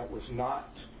 Willis that was not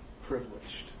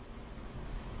privileged?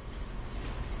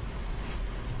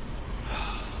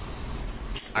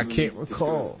 I can't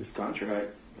recall. This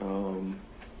contract,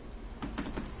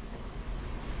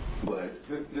 but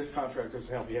this contract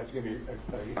doesn't help. You have to give me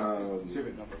a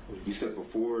exhibit number, please. You said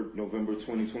before November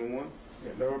 2021?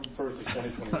 Yeah, November 1st of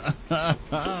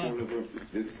 2021.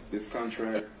 This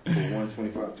contract for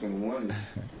 1/25/21 is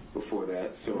before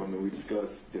that. So we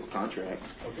discussed this contract.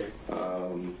 Okay.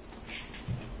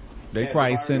 They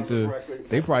probably sent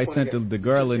the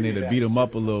girl in there to beat him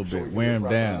up a little bit, wear him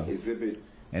down,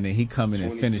 and then he come in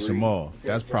and finish him off.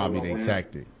 That's probably their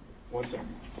tactic. 1 second.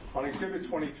 On Exhibit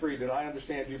 23, did I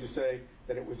understand you to say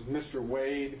that it was Mr.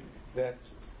 Wade that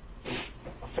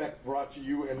effect brought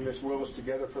you and Ms. Willis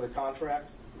together for the contract?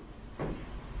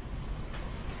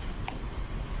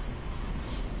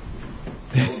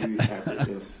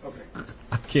 Okay.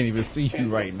 I can't even see you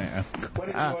right now. What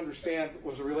did you understand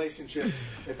was a relationship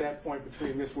at that point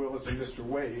between Ms. Willis and Mr.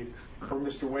 Wade for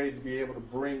Mr. Wade to be able to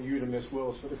bring you to Ms.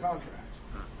 Willis for the contract?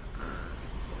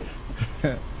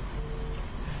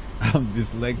 I'm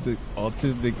dyslexic,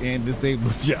 autistic, and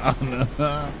disabled, John.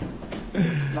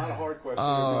 Not a hard question.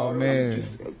 Oh, man.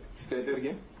 Just say that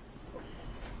again.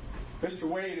 Mr.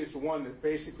 Wade is the one that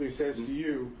basically says to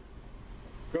you,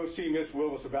 go see Ms.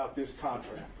 Willis about this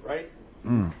contract, right?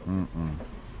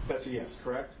 That's a yes,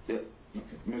 correct? Yeah.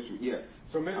 Yes.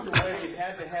 So Mr. Wade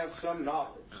had to have some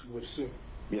knowledge, you would assume.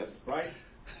 Yes. Right?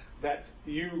 That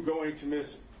you going to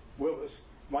Ms. Willis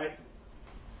might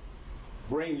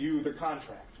bring you the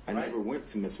contract. I never went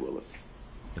to Miss Willis.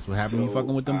 That's what happened when you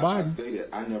fucking with them Bidens. I stated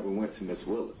I never went to Miss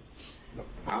Willis. No.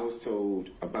 I was told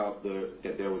about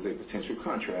that there was a potential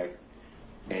contract,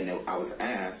 and I was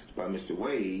asked by Mr.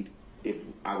 Wade if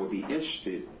I would be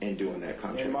interested in doing that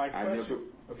contract.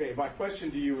 And my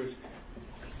question to you is,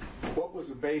 what was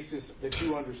the basis that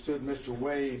you understood Mr.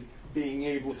 Wade being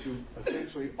able to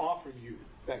essentially offer you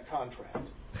that contract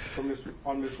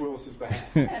on Ms. Willis's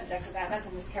behalf? That's a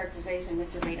mischaracterization.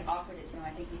 Mr. Wade offered it to him.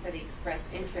 I think he said he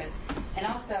expressed interest. And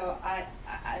also, I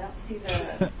don't see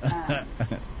the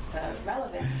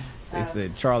relevance. They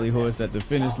said Charlie Horse at the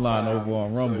finish line over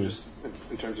on Rumble. So just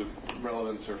in terms of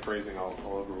relevance or phrasing, I'll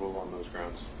overrule on those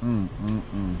grounds.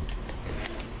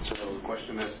 So the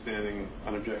question that's standing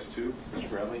unobjected to, Mr.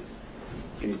 Bradley?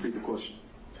 Can you repeat the question?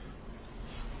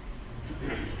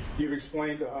 You've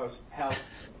explained to us how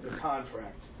the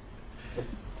contract.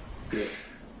 Yes.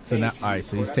 So now, all right.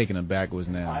 So he's taking it backwards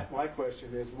now. My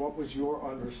question is, what was your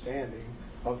understanding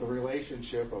of the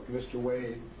relationship of Mr.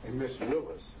 Wade and Miss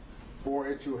Willis for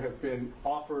it to have been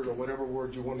offered, or whatever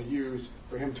word you want to use,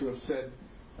 for him to have said,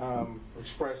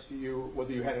 expressed to you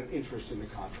whether you had an interest in the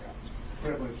contract?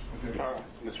 Privilege. All right.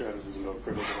 Mr. Evans is no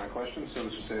privilege in my question, so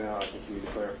Mr. Sadal, I think you need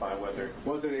to clarify whether...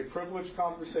 Was it a privileged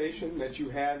conversation that you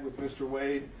had with Mr.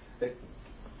 Wade that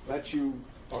let you...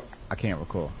 I can't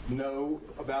recall. ...know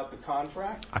about the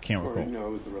contract? I can't recall. Or no,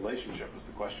 it was the relationship was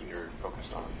the question you're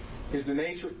focused on. Is the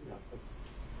nature... No,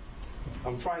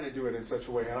 I'm trying to do it in such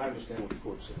a way, and I understand what the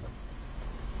court said.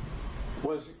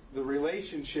 Was the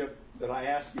relationship that I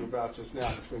asked you about just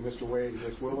now between Mr. Wade and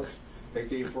Miss Willis that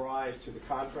gave rise to the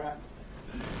contract?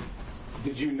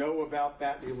 Did you know about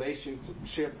that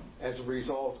relationship as a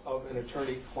result of an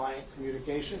attorney-client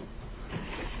communication?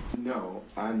 No,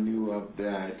 I knew of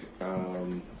that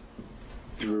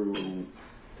through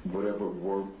whatever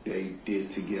work they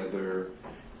did together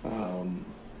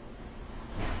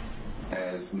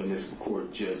as municipal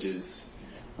court judges.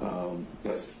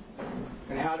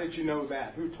 And how did you know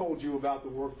that? Who told you about the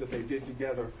work that they did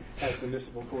together as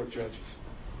municipal court judges?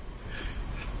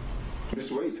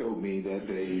 Mr. Wade told me that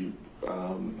they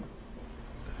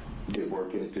did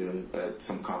work at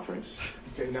some conference.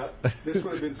 Okay, now this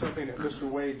would have been something that Mr.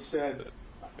 Wade said,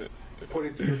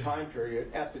 according to your time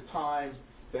period, at the time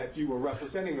that you were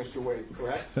representing Mr. Wade,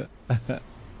 correct?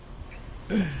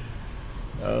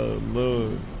 Oh,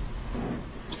 Lord.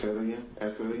 Say that again?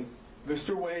 Absolutely.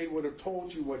 Mr. Wade would have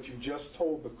told you what you just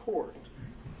told the court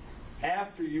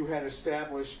after you had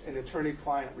established an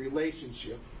attorney-client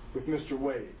relationship with Mr.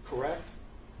 Wade, correct?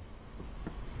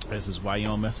 This is why you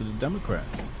don't mess with the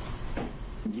Democrats.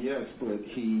 Yes, but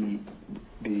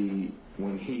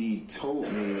when he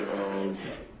told me of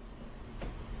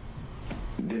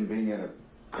them being at a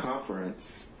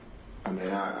conference, I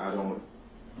mean,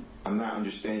 I'm not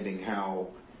understanding how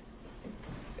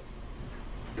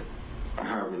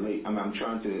relate. I'm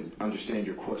trying to understand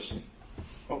your question.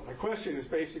 Well, my question is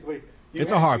basically,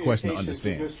 it's a hard question to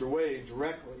understand. Mr. Wade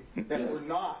directly that were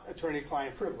not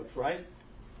attorney-client privilege, right?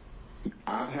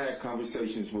 I've had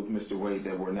conversations with Mr. Wade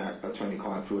that were not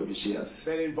attorney-client privilege, yes.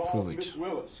 That involved Miss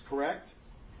Willis, correct?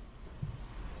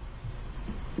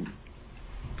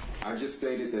 I just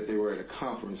stated that they were at a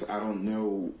conference. I don't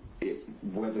know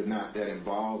whether or not that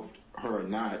involved her or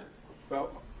not.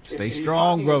 Well, stay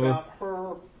strong, brother. About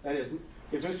her, that is,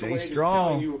 if Mr. Wade is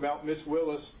telling you about Miss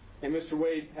Willis and Mr.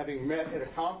 Wade having met at a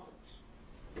conference,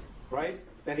 right?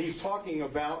 Then he's talking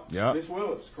about Miss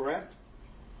Willis, correct?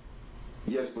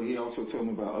 Yes, but he also told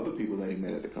me about other people that he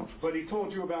met at the conference. But he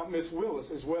told you about Miss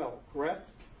Willis as well, correct?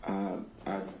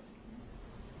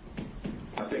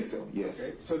 I think so, yes.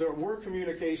 Okay. So there were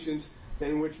communications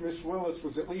in which Miss Willis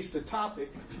was at least a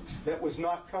topic that was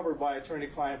not covered by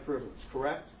attorney-client privilege,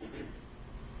 correct?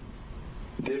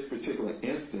 This particular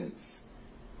instance,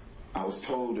 I was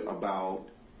told about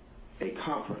a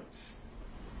conference.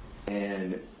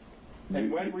 And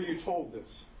when were you told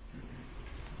this?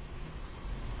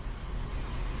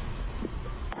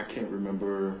 I can't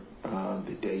remember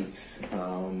the dates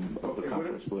of the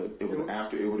conference, but it was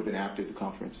after. It would have been after the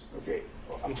conference. Okay,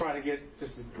 I'm trying to get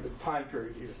just the time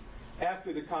period here.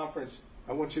 After the conference,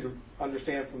 I want you to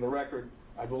understand from the record,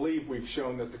 I believe we've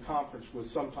shown that the conference was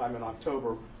sometime in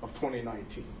October of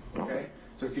 2019. Okay?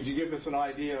 So could you give us an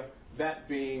idea, that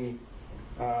being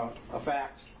a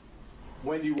fact,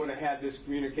 when you would have had this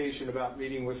communication about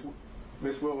meeting with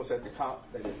Miss Willis at the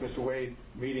conference, that is, Mr. Wade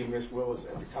meeting Miss Willis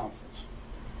at the conference?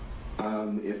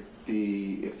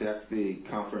 If that's the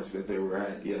conference that they were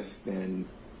at, yes, then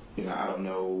I don't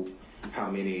know how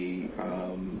many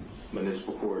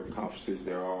municipal court conferences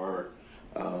there are.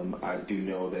 I do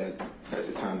know that at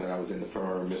the time that I was in the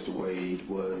firm, Mr. Wade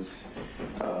was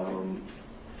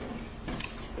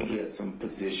he had some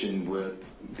position with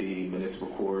the municipal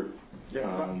court.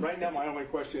 Right now, my only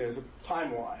question is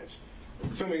time-wise.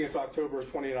 Assuming it's October of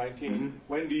 2019,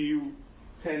 when do you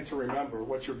tend to remember?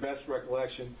 What's your best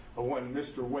recollection of when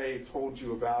Mr. Wade told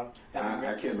you about having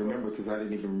met? I can't remember because I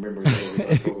didn't even remember.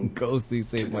 I told him Ghosty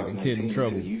seemed like a kid in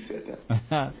trouble. You said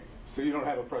that. So you don't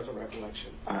have a present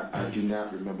recollection? I do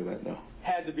not remember that, no.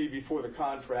 Had to be before the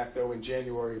contract, though, in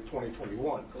January of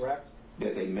 2021, correct?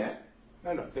 That they met?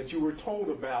 No, that you were told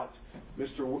about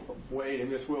Mr. Wade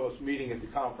and Miss Willis meeting at the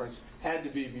conference had to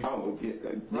be before. Oh, yeah,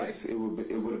 yes, it would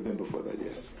have been before that,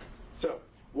 yes. So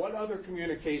what other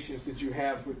communications did you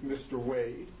have with Mr.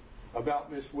 Wade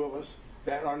about Ms. Willis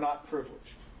that are not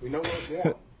privileged? We know there's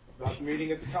one about the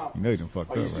meeting at the conference. You know you done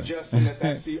fucked Are you up, right? suggesting that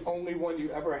that's the only one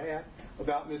you ever had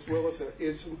about Ms. Willis that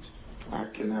isn't? I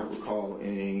cannot recall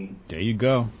any. There you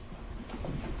go.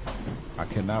 I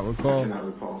cannot recall. I cannot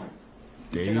recall.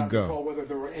 There you cannot go. recall whether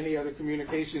there were any other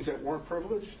communications that weren't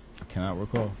privileged? I cannot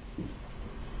recall.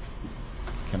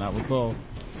 Cannot recall.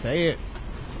 Say it.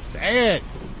 Say it.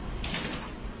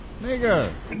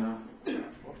 Nigga. No.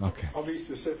 Okay. I'll be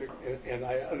specific, and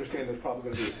I understand there's probably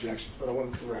going to be objections, but I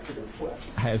want the record to reflect.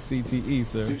 I have CTE,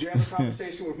 sir. Did you have a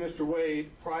conversation with Mr. Wade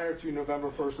prior to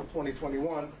November 1st of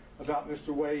 2021 about Mr.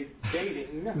 Wade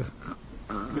dating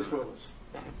Ms. Willis?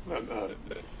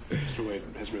 Mr. Wade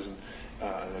has risen.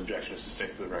 An objection is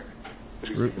sustained for the record.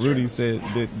 Rudy said,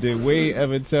 did Wade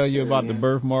ever tell you about the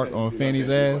birthmark on Fanny's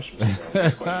ass?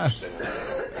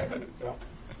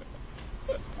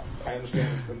 I understand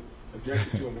it's been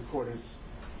objected to and the court has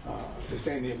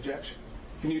sustained the objection.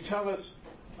 Can you tell us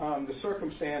the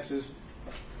circumstances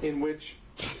in which,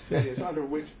 that is, under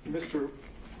which Mr.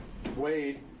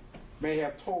 Wade may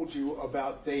have told you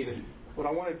about dating? What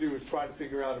I want to do is try to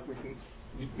figure out if we can,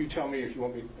 you tell me if you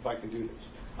want me, if I can do this.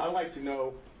 I'd like to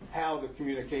know how the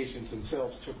communications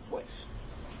themselves took place,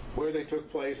 where they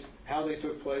took place, how they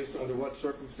took place, under what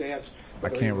circumstance. I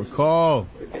can't recall.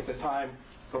 At the time,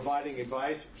 providing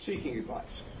advice, seeking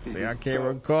advice. See, I can't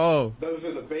recall. Those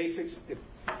are the basics. If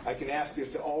I can ask you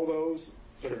as to all those,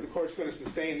 but if the court's going to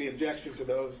sustain the objection to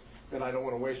those, then I don't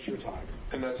want to waste your time.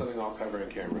 And that's something I'll cover in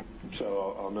camera.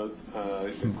 So I'll note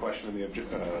the question and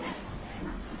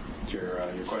your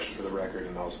question for the record,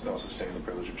 and I'll sustain the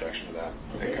privilege objection to that.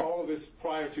 Okay. All of this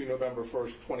prior to November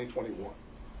 1st, 2021.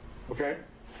 Okay?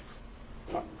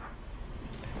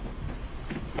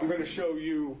 I'm going to show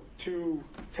you two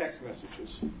text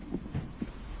messages.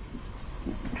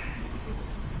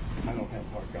 I don't have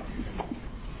hard copy.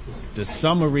 The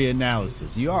summary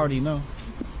analysis. You already know.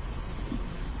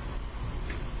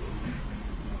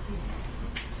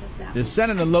 The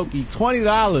Senator Loki,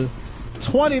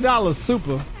 $20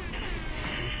 super.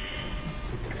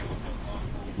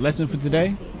 Lesson for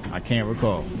today? I can't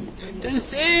recall. Just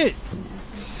say it.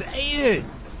 Say it.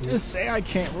 Just say I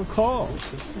can't recall.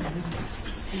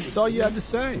 That's all you have to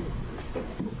say.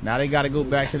 Now they got to go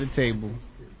back to the table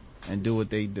and do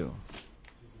what they do.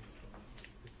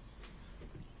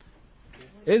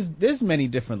 There's many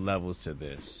different levels to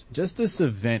this. Just this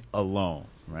event alone,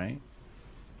 right?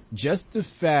 Just the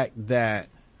fact that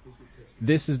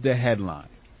this is the headline.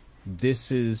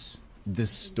 This is the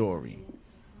story.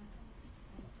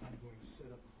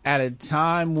 At a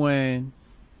time when,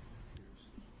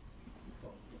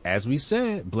 as we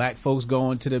said, black folks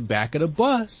going to the back of the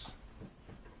bus.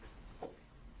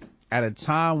 At a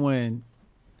time when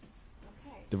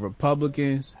the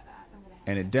Republicans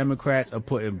and the Democrats are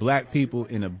putting black people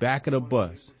in the back of the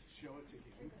bus.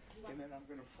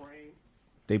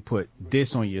 They put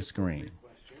this on your screen.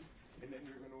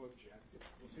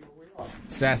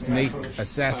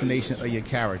 Assassination of your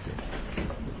character.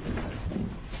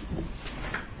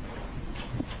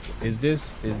 Is this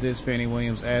Fani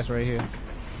Williams' ass right here?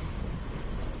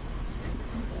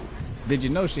 Did you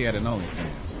know she had an OnlyFans?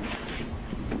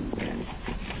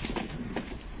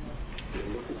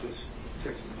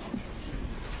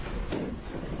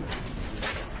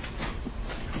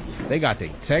 They got their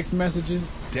text messages?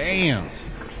 Damn.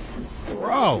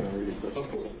 Bro.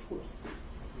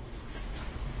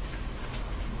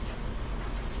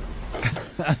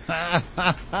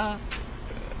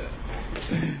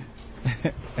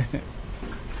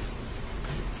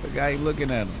 The guy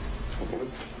looking at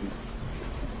him.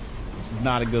 This is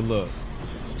not a good look.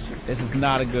 This is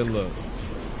not a good look.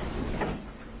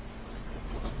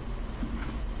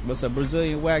 What's a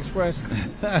Brazilian wax fresh?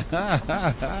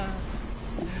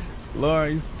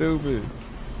 Lauren, you stupid.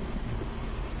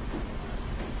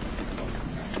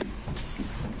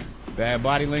 Bad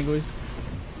body language.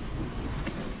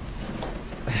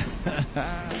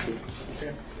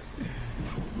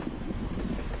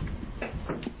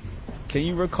 Can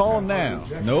you recall now?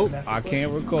 Nope, I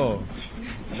can't recall.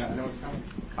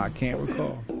 I can't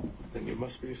recall. Then you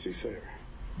must be a soothsayer.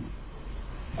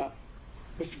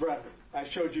 Mr. Bradley, I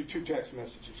showed you two text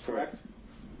messages, correct?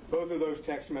 Both of those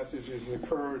text messages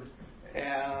occurred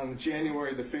on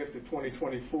January the 5th of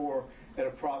 2024 at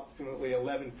approximately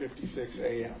 11:56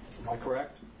 a.m. Am I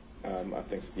correct? I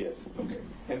think so, yes. Okay.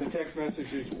 And the text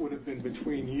messages would have been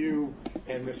between you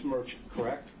and Ms. Merchant,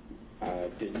 correct? I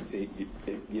didn't see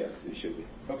it. Yes, it should be.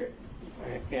 Okay.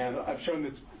 And I've shown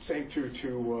the same two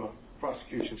to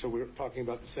prosecution, so we're talking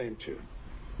about the same two.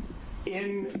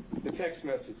 In the text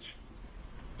message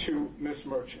to Ms.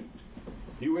 Merchant,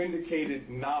 you indicated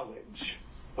knowledge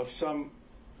of some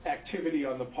activity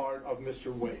on the part of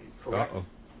Mr. Wade, correct?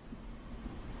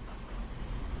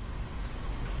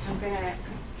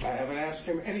 I haven't asked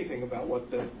him anything about what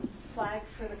the flag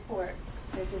for the court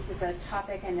that this is a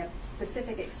topic and a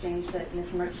specific exchange that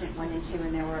Ms. Merchant went into,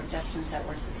 and there were objections that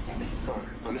were sustained. All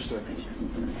right, understood.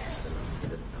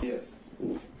 Yes.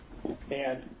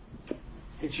 And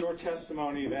it's your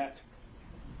testimony that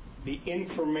the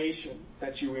information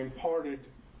that you imparted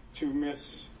to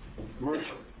Ms.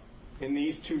 Merchant in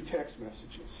these two text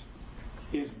messages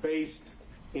is based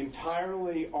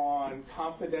entirely on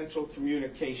confidential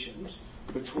communications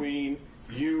between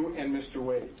you and Mr.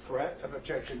 Wade, correct?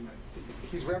 Objection.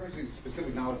 He's referencing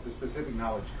specific knowledge. The specific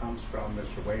knowledge comes from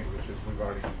Mr. Wade, which is we've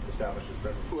already established as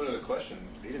privilege. Well, another question.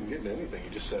 He didn't get into anything. He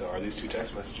just said, are these two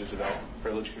text messages about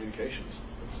privileged communications?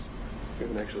 We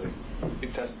haven't actually...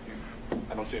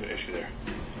 I don't see an issue there.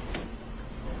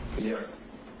 Yes.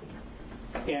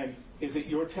 And is it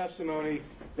your testimony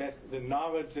that the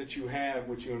knowledge that you have,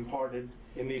 which you imparted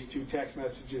in these two text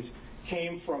messages,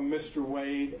 came from Mr.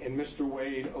 Wade and Mr.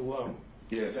 Wade alone?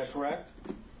 Yes. Is that correct?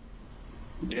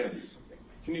 Yes.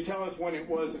 Can you tell us when it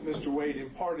was that Mr. Wade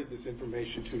imparted this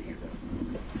information to you?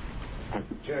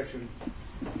 Objection.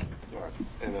 All right.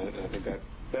 And I think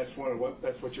that's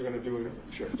what you're going to do.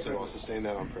 Sure. So I'll sustain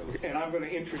that on privilege. And I'm going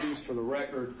to introduce for the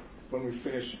record when we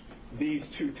finish these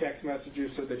two text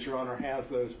messages so that Your Honor has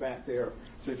those back there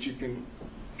so that you can...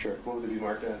 Sure. What would they be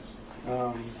marked as?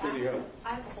 There you go.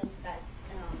 I have a whole set.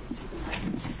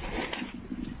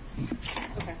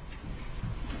 Okay.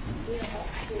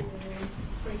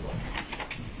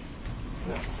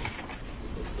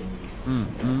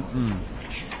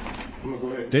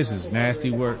 This is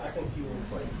nasty work.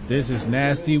 This is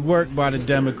nasty work by the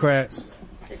Democrats.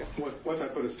 Once I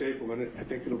put a staple in it, I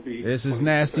think it'll be... This is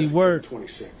nasty work.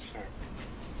 26.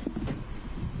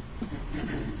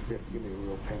 Give me a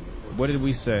real pen. What did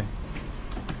we say?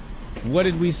 What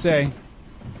did we say?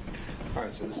 All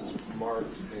right, so this is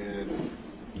marked and...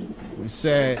 We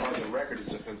said on the record is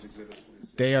defense exhibit.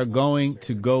 They are going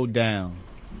to go down.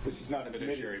 This is not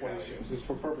admitted 26. This is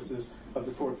for purposes of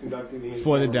the court conducting the...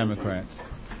 For the Democrats.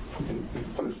 And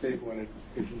put a staple in it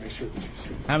if you make sure that you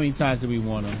see. How many times do we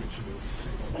want them?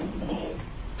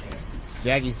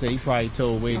 Jackie said he probably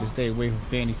told Wade to stay away from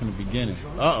Fanny from the beginning.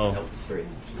 Uh-oh.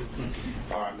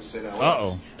 All right, let's say that.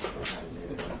 Uh-oh.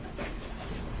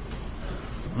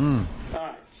 All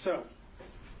right, so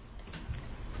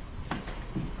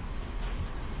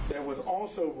there was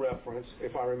also reference,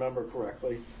 if I remember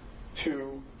correctly,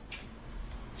 to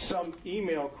some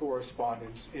email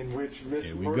correspondence in which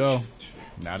Ms. Merchant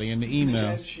now they in the emails.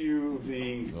 Sent you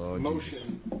the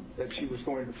motion that she was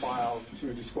going to file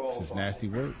to disqualify. This is nasty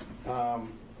work.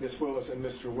 Ms. Willis and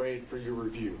Mr. Wade for your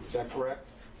review. Is that correct?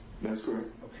 That's correct.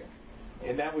 Okay.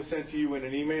 And that was sent to you in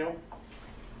an email?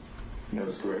 That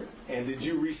was correct. And did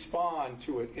you respond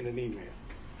to it in an email?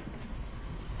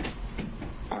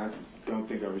 I don't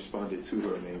think I responded to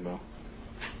her in an email.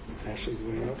 Actually, do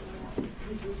we know?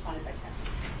 He responded by text.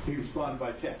 He responded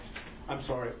by text. I'm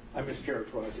sorry, I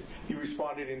mischaracterized it. He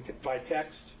responded by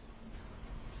text?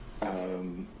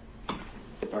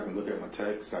 If I can look at my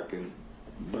text, I can.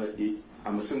 But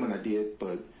I'm assuming I did,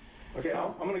 but... Okay,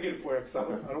 I'm going to get it for you because I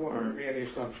don't want there to be any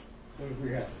assumption. What do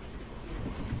we have?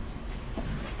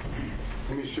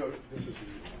 Let me show you. This is...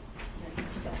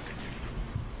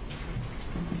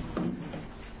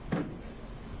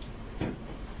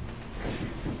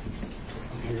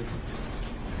 Here.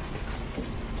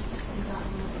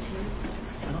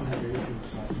 I don't have anything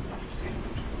besides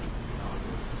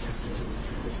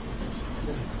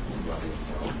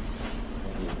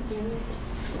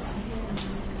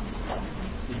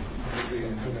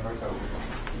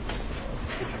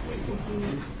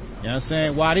You know what I'm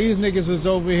saying? While these niggas was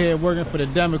over here working for the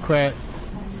Democrats,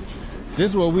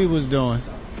 this is what we was doing.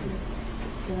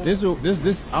 This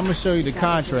I'm gonna show you the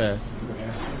contrast.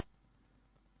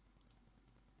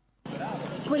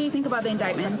 What do you think about the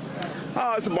indictment?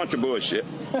 Oh, it's a bunch of bullshit.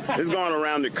 It's going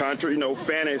around the country. You know,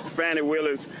 Fani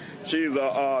Willis, she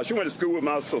went to school with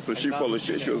my sister. She full of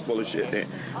shit. She was full of shit then.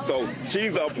 So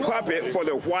she's a puppet for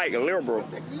the white liberal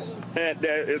that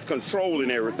is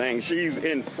controlling everything. She's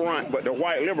in front, but the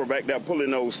white liberal back there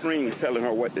pulling those strings, telling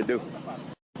her what to do.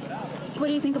 What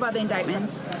do you think about the indictment?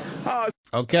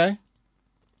 Okay.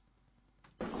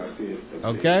 I see it.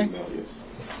 Okay.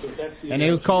 And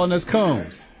they was calling us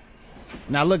coons.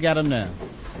 Now look at him now.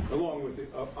 Along with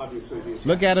it, obviously.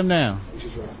 Look at him now. Which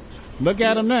is right. Look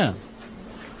at him now.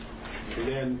 And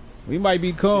then we might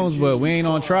be coons, but we ain't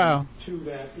on trial. To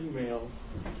that email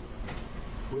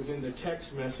within the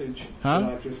text message Huh?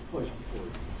 that I just placed before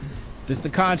you? This is the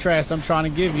contrast I'm trying to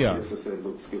give you. Yes, I said it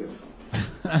looks good.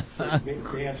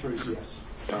 The answer is yes.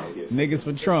 Oh, yes. Niggas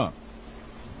for Trump.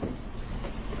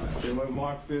 Then we'll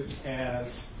mark this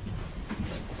as...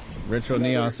 Retro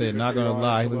Neon said, not gonna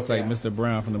lie, he looks like Mr.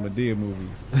 Brown from the Madea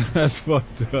movies. That's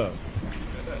fucked up.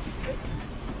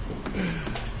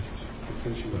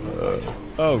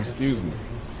 Oh, excuse me.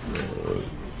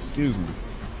 Excuse me.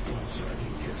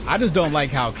 I just don't like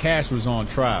how Cash was on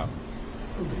trial.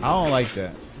 I don't like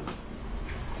that.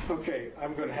 Okay,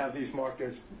 I'm going to have these marked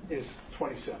as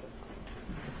 27.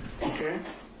 Okay?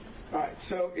 All right,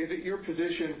 so is it your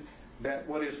position that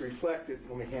what is reflected...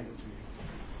 Let me hand it to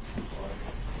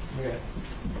you. Okay.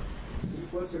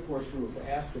 What's the course rule? To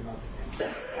ask or not to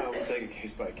ask? We'll take it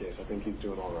case by case. I think he's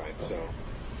doing all right, so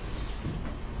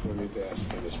we need to ask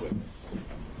him as witness.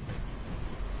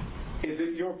 Is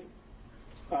it your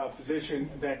position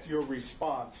that your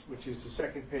response, which is the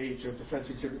second page of Defense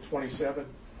Exhibit 27,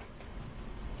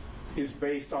 is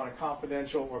based on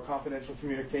confidential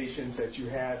communications that you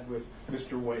had with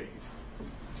Mr. Wade?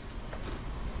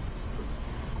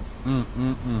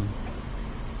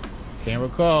 Can't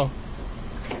recall.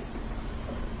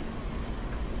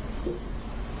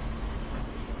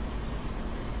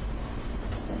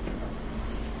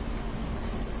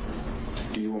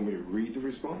 Do you want me to read the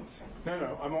response?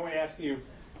 No. I'm only asking you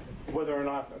whether or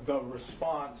not the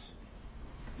response,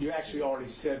 you actually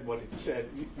already said what it said.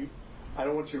 I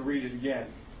don't want you to read it again.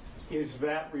 Is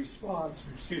that response,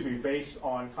 based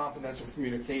on confidential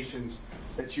communications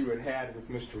that you had with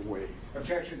Mr. Wade?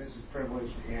 Objection, this is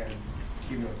privileged and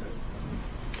email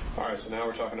that. All right, so now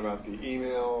we're talking about the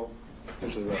email,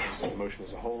 potentially referencing the motion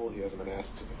as a whole. He hasn't been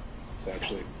asked to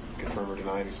actually confirm or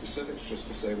deny any specifics, just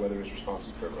to say whether his response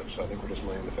is privileged. So I think we're just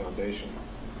laying the foundation,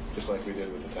 just like we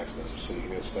did with the text message. So you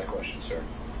can answer that question, sir.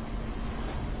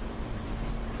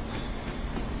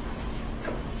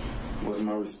 Was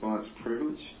my response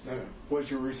privileged? No. Was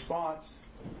your response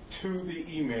to the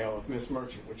email of Ms.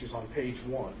 Merchant, which is on page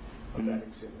 1 of that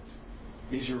exhibit,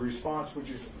 is your response, which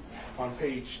is on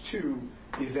page 2,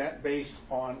 is that based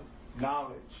on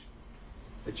knowledge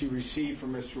that you received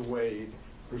from Mr. Wade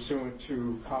pursuant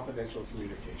to confidential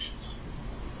communications?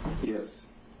 Yes.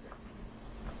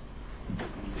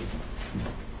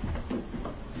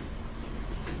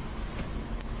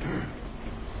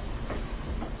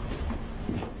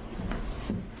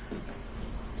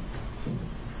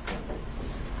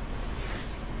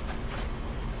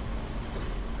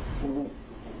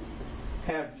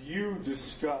 Have you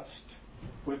discussed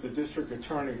with the district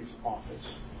attorney's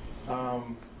office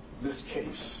this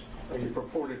case, or your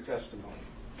purported testimony?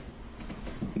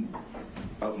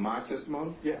 Of my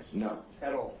testimony? Yes. No.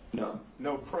 At all? No.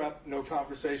 No prep, no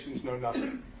conversations, no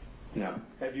nothing? No.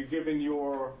 Have you given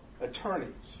your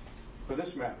attorneys, for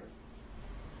this matter,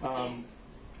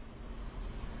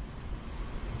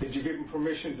 did you give them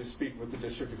permission to speak with the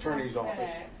district attorney's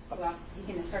office? Well,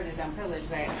 he can assert his own privilege,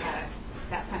 but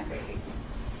that's kind of crazy.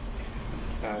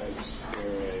 Is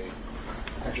there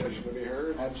a objection to be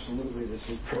heard? Absolutely, this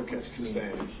is privileged. Okay,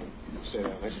 sustained. Stay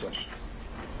down. Next question.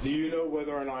 Do you know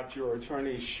whether or not your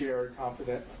attorneys shared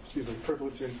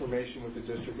privileged information with the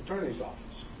district attorney's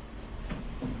office?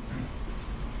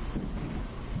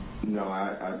 No,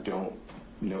 I don't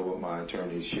know what my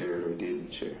attorneys shared or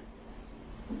didn't share.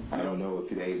 I don't know if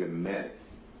they even met.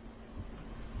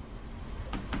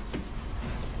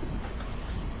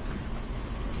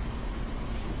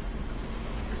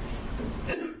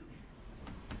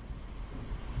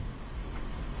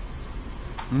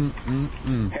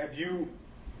 Have you,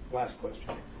 last question,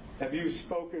 have you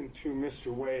spoken to Mr.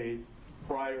 Wade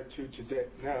prior to today?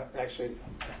 No, actually,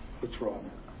 withdraw.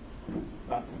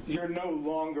 You're no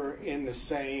longer in the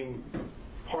same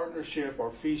partnership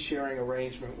or fee-sharing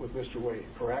arrangement with Mr. Wade,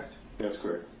 correct? That's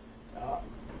correct.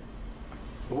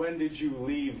 When did you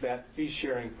leave that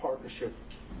fee-sharing partnership,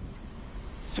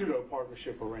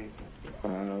 pseudo-partnership arrangement?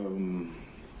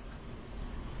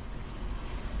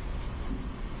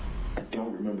 I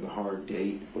don't remember the hard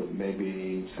date, but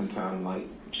maybe sometime like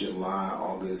July,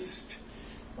 August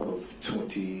of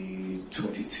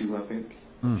 2022, I think.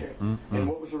 Okay. And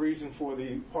what was the reason for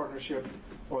the partnership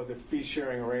or the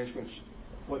fee-sharing arrangements?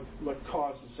 What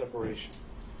caused the separation?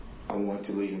 I wanted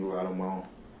to leave and go out on my own.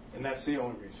 And that's the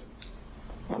only reason?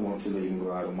 I wanted to leave and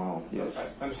go out on my own, yes.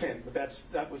 I understand, but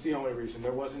that was the only reason.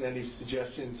 There wasn't any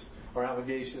suggestions or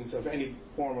allegations of any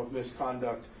form of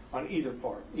misconduct on either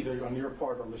part, either on your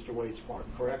part or Mr. Wade's part,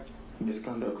 correct?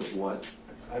 Misconduct of what?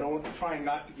 I'm trying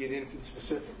not to get into the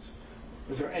specifics.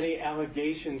 Was there any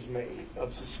allegations made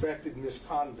of suspected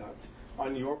misconduct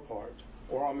on your part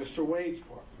or on Mr. Wade's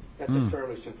part? That's a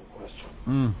fairly simple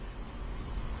question.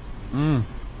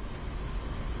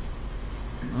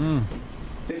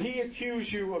 Did he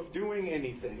accuse you of doing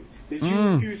anything? Did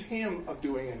you accuse him of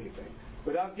doing anything?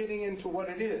 Without getting into what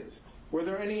it is, were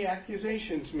there any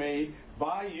accusations made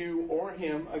by you or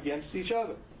him against each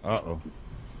other?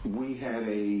 We had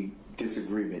a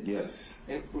disagreement, yes.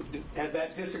 And did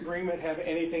that disagreement have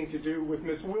anything to do with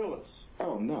Miss Willis?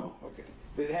 Oh, no. Okay.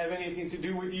 Did it have anything to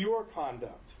do with your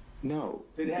conduct? No.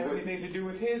 Did it have anything to do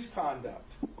with his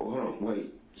conduct? Hold on,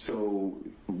 wait. So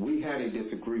we had a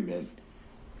disagreement.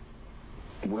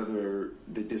 Whether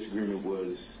the disagreement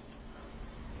was...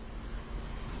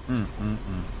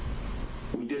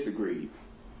 We disagreed.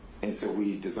 And so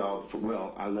we dissolved.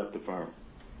 I left the firm.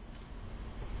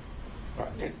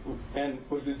 Right. And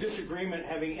was the disagreement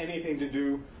having anything to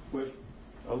do with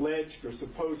alleged or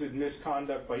supposed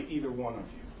misconduct by either one of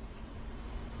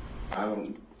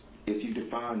you? If you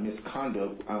define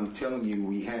misconduct, I'm telling you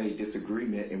we had a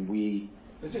disagreement and we...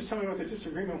 Just tell me what the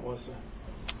disagreement was then.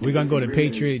 We're going to go to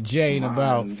Patriot J in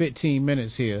about 15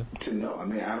 minutes here. I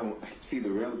don't see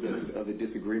the relevance of the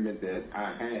disagreement that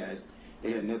I had.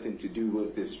 It had nothing to do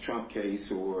with this Trump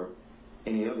case or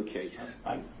any other case.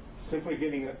 I'm simply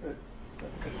getting a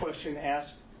question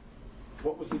asked,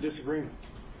 what was the disagreement?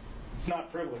 It's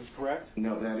not privileged, correct?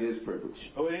 No, that is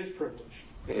privileged. Oh, it is privileged.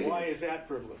 Why is that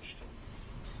privileged?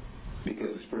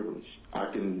 Because it's privileged. I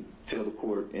can tell the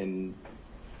court in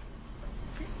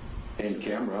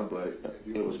camera, but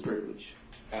it was privileged.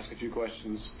 Ask a few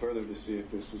questions further to see if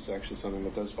this is actually something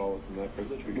that does fall within that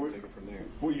privilege. We can take it from there.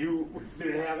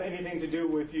 Did it have anything to do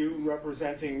with you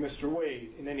representing Mr.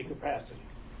 Wade in any capacity?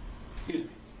 Excuse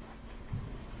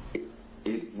me.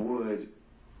 It would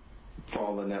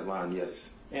fall in that line, yes.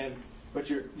 But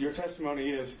your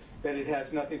testimony is that it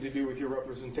has nothing to do with your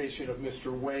representation of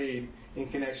Mr. Wade in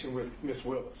connection with Miss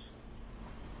Willis.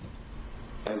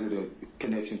 As a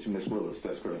connection to Miss Willis,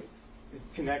 that's correct.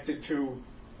 It's connected to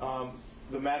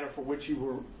the matter for which you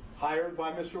were hired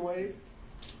by Mr. Wade?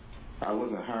 I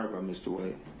wasn't hired by Mr.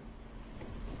 Wade.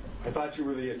 I thought you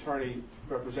were the attorney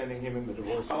representing him in the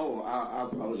divorce. Oh, I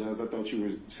apologize. I thought you were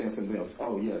saying something else.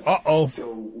 Oh, yes.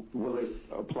 So will it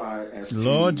apply as to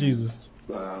Lord Jesus?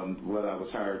 Whether I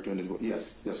was hired during the divorce?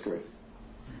 Yes, that's correct.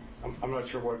 I'm not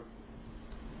sure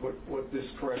what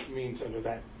this correct means under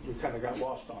that. You kind of got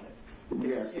lost on it.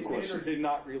 Yes, the question. It did or did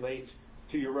not relate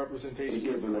to your representation? It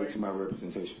did relate to my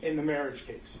representation. In the marriage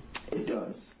case? It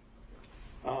does.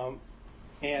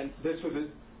 And this was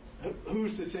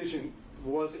whose decision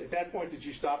was it? At that point, did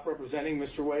you stop representing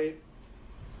Mr. Wade?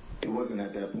 It wasn't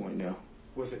at that point, no.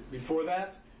 Was it before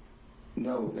that?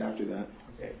 No, it was after that.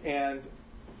 Okay. And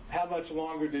how much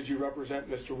longer did you represent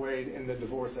Mr. Wade in the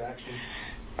divorce action?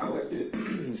 I like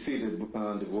to see the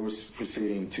divorce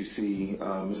proceeding to see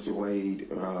Mr. Wade.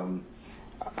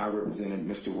 I represented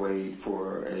Mr. Wade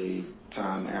for a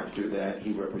time after that.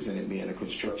 He represented me in a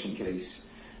construction case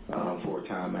for a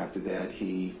time after that.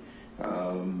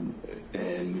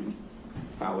 And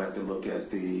I'll have to look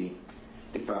at the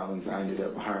filings. I ended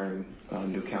up hiring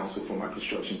new counsel for my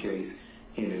construction case.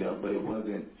 He ended up, but it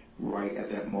wasn't right at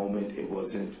that moment. It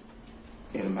wasn't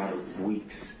in a matter of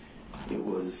weeks. It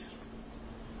was...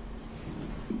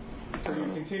 So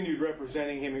you continued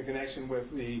representing him in connection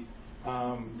with the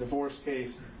divorce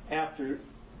case after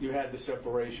you had the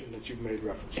separation that you've made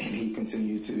reference to? And he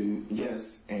continued to,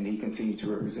 yes, and he continued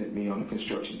to represent me on the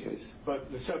construction case.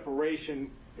 But the separation,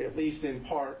 at least in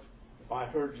part, if I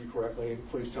heard you correctly, and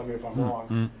please tell me if I'm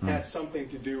wrong, had something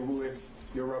to do with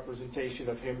your representation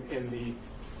of him in the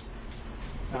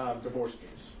divorce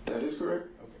case. That is correct.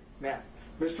 Okay. Now,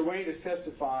 Mr. Wade has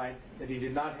testified that he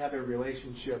did not have a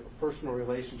relationship, a personal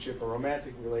relationship, a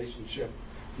romantic relationship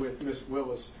with Miss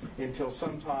Willis until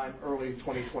sometime early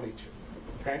 2022.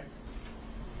 Okay?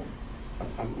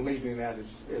 I'm leaving that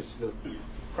as the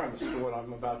premise for what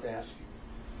I'm about to ask you.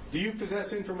 Do you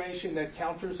possess information that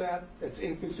counters that, that's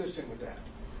inconsistent with that?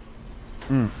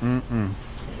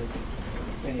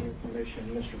 Any information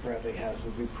Mr. Bradley has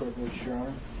would be privileged, Your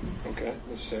Honor. Okay,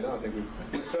 let's say that. I think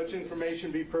would such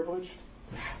information be privileged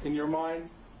in your mind?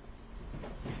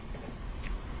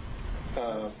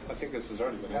 I think this has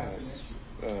already been asked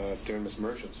during Ms.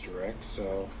 Merchant's direct,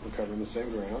 so we're covering the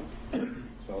same ground.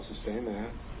 So I'll sustain that.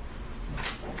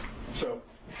 So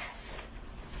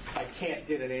I can't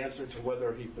get an answer to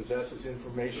whether he possesses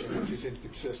information which is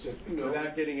inconsistent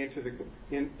without getting into the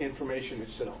information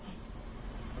itself.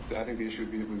 I think the issue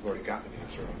would be that we've already gotten an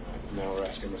answer on that. And now we're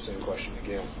asking the same question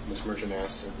again. Ms. Merchant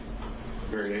asked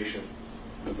a variation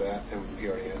of that, and he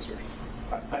already answered.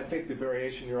 I think the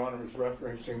variation, Your Honor, is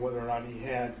referencing whether or not he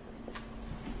had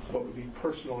what would be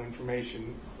personal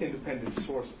information, independent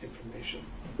source information.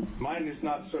 Mine is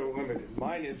not so limited.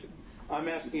 Mine is, I'm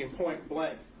asking him point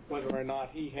blank whether or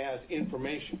not he has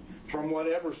information from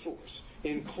whatever source,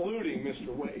 including Mr.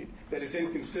 Wade, that is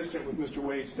inconsistent with Mr.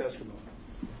 Wade's testimony.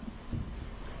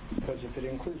 Because if it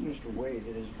includes Mr. Wade,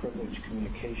 it is privileged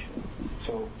communication.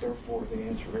 So therefore, the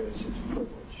answer is it's privileged.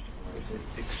 If it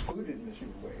excluded Mr.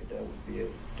 Wade, that would be a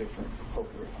different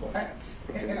appropriate question.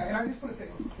 And I just want to say,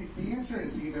 the answer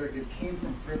is either it came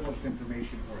from privileged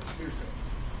information or it's hearsay.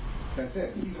 That's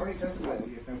it. He's already testified that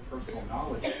he has no personal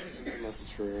knowledge. Unless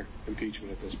it's for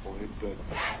impeachment at this point. But,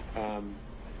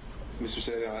 Mr.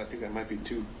 Sada, I think that might be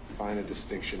too fine a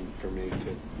distinction for me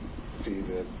to see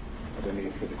the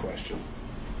need for the question.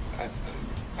 I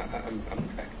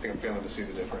think I'm failing to see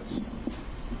the difference.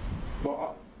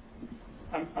 Well,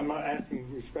 I'm not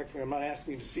asking, respectfully, I'm not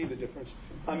asking you to see the difference.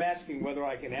 I'm asking whether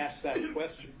I can ask that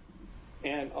question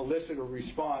and elicit a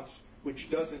response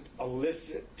which doesn't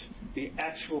elicit the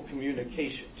actual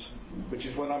communications, which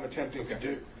is what I'm attempting to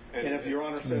do. And if Your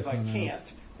Honor says I can't,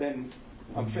 then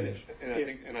I'm finished.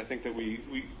 And I think that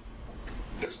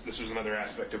this was another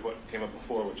aspect of what came up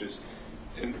before, which is,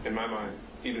 in my mind,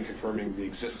 even confirming the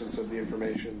existence of the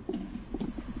information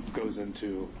goes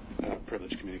into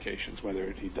privileged communications,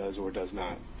 whether he does or does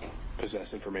not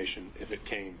possess information. If it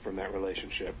came from that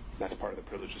relationship, that's part of the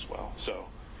privilege as well. So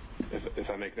if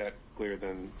I make that clear,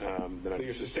 then so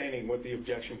you're sustaining what the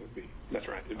objection would be. That's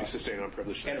right. It would be sustained on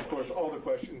privilege. And of course, all the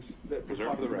questions that we're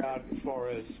talking about as far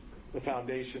as the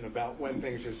foundation about when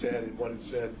things are said and what is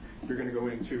said, you're going to go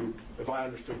into, if I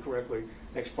understood correctly,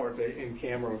 ex parte in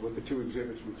camera with the two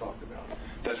exhibits we talked about.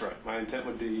 That's right. My intent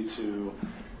would be to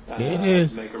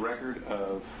make a record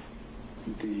of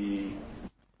the...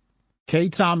 K.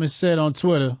 Thomas said on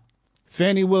Twitter,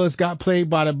 Fani Willis got played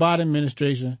by the Biden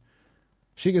administration.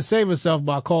 She can save herself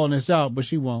by calling this out, but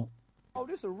she won't. Oh,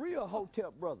 this is a real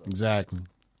Hotep brother. Exactly.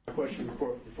 A question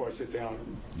before I sit down.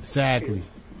 Exactly.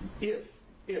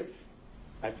 If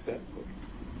hypothetically,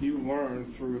 you learn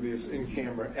through this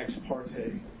in-camera ex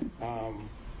parte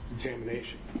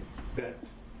examination that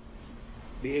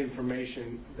the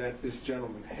information that this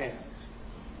gentleman has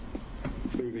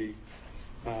through the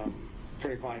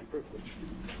attorney-client privilege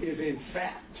is in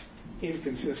fact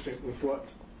inconsistent with what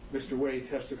Mr. Wade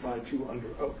testified to under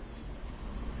oath,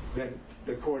 then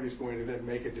the court is going to then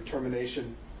make a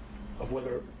determination of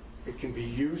whether it can be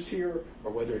used here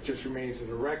or whether it just remains in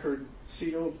the record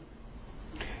sealed.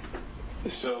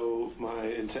 So my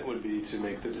intent would be to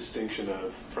make the distinction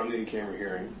of, from the in-camera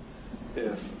hearing,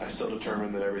 if I still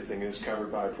determine that everything is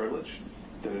covered by privilege,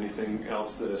 then anything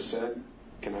else that is said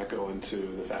cannot go into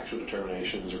the factual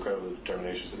determinations or credible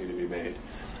determinations that need to be made.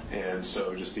 And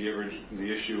so just the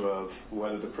issue of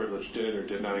whether the privilege did or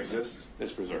did not exist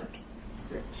is preserved.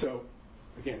 Okay. So,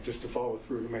 again, just to follow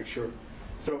through to make sure.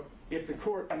 So if the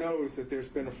court knows that there's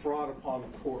been a fraud upon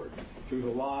the court through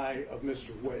the lie of Mr.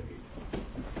 Wade,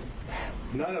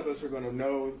 none of us are going to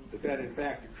know that that in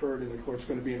fact occurred, and the court's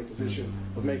going to be in a position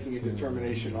of making a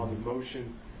determination on the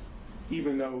motion,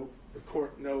 even though the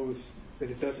court knows that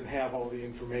it doesn't have all the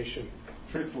information,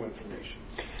 truthful information.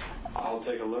 I'll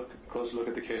take a close look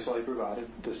at the case law you provided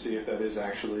to see if that is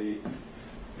actually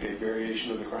a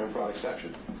variation of the crime fraud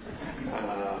exception,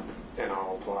 and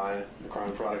I'll apply the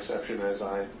crime fraud exception as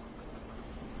I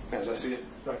see it.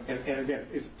 Right. And again,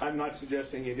 I'm not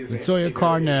suggesting it is Latoya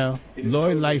Carnell,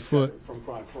 Lloyd Lightfoot. From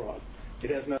crime fraud. It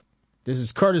has not. This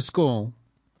is Curtis School.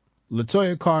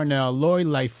 Latoya Carnell, Lloyd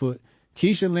Lightfoot,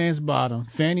 Keisha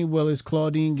Lansbottom, Fani Willis,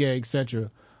 Claudine Gay,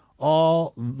 etc.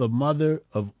 All the mother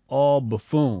of all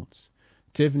buffoons.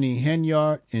 Tiffany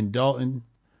Henyard and Dalton.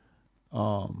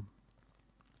 What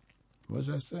does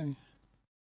that say?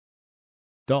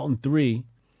 Dalton 3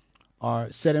 are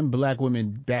setting black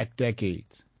women back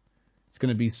decades. It's going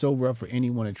to be so rough for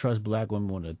anyone to trust black women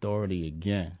with authority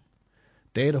again.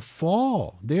 They're the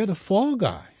fall. They're the fall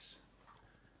guys.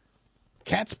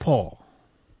 Cat's paw.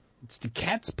 It's the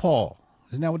cat's paw.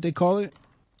 Isn't that what they call it?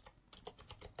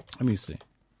 Let me see.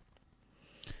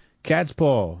 Cat's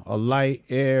paw, a light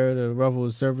air that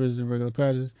ruffles the surface in regular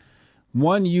patches.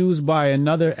 One used by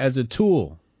another as a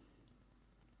tool.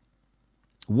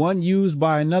 One used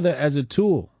by another as a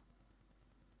tool.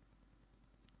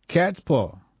 Cat's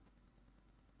paw.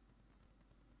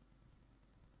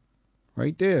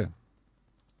 Right there.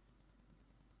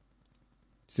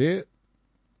 See it?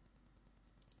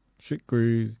 Shit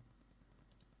crazy.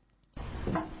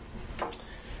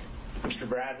 Mr.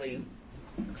 Bradley,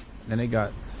 then they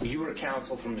got. You were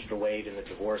counsel for Mr. Wade in the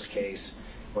divorce case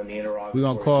when the interrogatories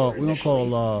We're gonna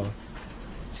call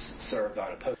served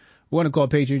on a post. We're gonna call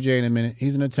Patriot J in a minute.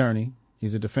 He's an attorney.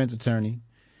 He's a defense attorney.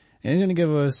 And he's going to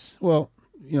give us, well,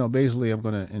 basically I'm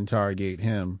going to interrogate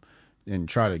him and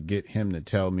try to get him to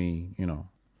tell me,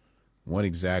 what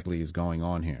exactly is going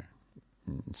on here.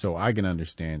 So I can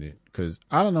understand it, because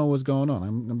I don't know what's going on.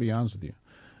 I'm going to be honest with you.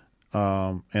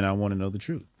 And I want to know the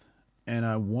truth. And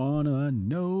I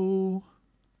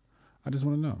just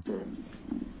want to know.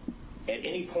 At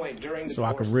any point during the so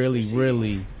I course can really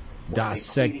was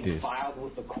dissect a pleading this. filed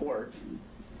with the court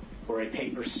or a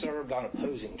paper served on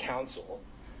opposing counsel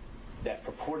that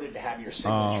purported to have your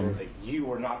signature that you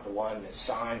were not the one that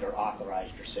signed or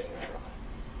authorized your signature on?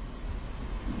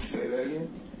 Say that again?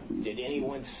 Did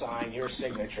anyone sign your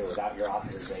signature without your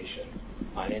authorization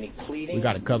on any pleading? We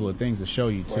got a couple of things to show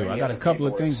you, too. I got a couple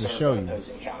of things to show you.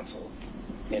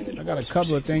 I got a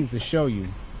couple of things to show you.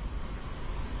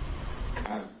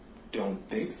 I don't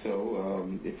think so.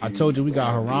 I told you we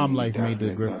got Haram Life made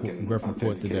the Grift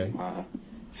Report today.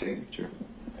 Signature.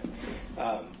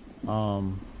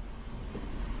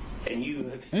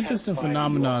 Interesting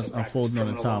phenomena unfolding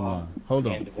on the timeline. Hold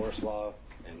on. And divorce law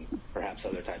and perhaps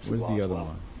other types Where's of law. the other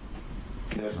one?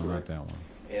 That's not that one.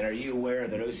 And are you aware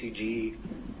that OCG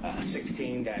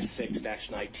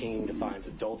 16-6-19 defines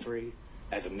adultery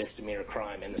as a misdemeanor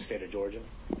crime in the state of Georgia?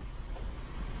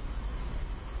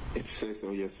 If you say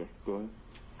so, yes, sir. Go ahead.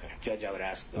 Okay. Judge, I would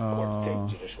ask the court to take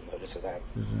judicial notice of that.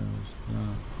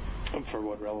 For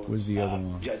what relevance? Where's the other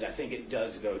one? Judge, I think it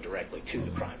does go directly to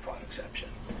the crime fraud exception.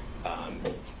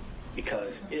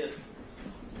 Because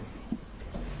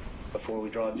before we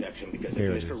draw objection, because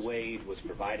if Mr. Wade was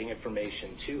providing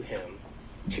information to him,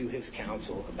 to his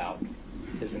counsel about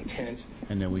his intent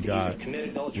and then we got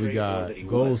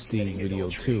Goldstein's video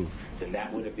too. Then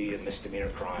that would be a misdemeanor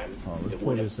crime. Let's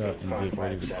pull this up and get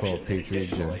ready to call Patriot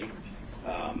J.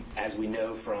 As we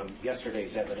know from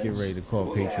yesterday's evidence, get ready to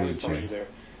call Patriot J.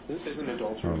 Isn't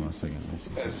adultery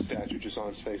as a statute just on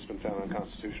its face been found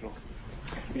unconstitutional?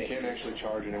 You can't actually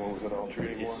charge anyone with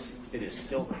adultery anymore. It is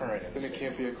still current. Then it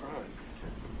can't be a crime.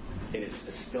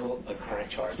 It's still a current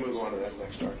charge. Let's move on to that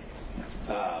next argument.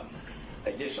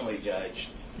 Additionally, Judge,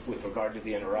 with regard to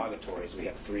the interrogatories, we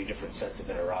have 3 different sets of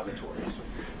interrogatories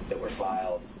that were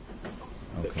filed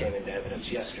that came into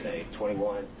evidence yesterday,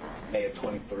 21, May of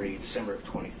 23, December of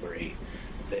 23,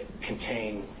 that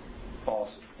contain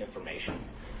false information.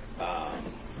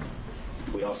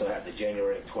 We also have the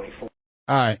January of 24.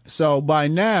 All right, so by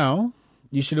now,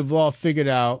 you should have all figured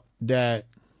out that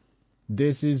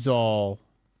this is all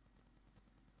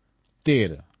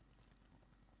theater.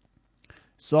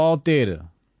 It's all theater.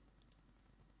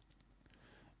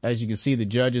 As you can see, the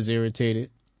judge is irritated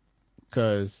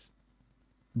because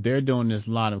they're doing this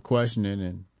line of questioning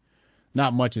and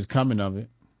not much is coming of it.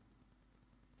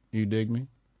 You dig me?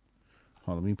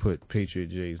 Hold on, let me put Patriot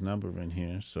J's number in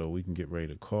here so we can get ready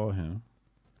to call him.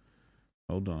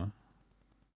 Hold on.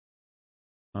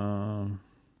 All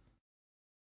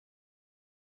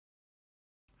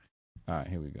right,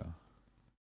 here we go.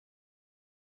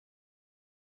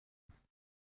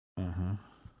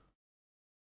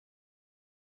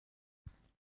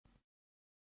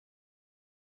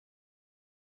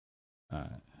 All right.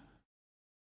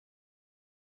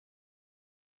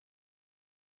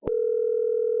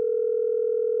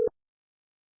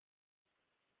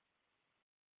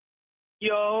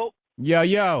 Yo.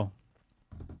 Yo.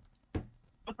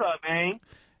 What's up, man?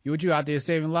 What you out there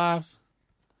saving lives?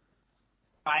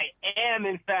 I am,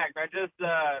 in fact. I just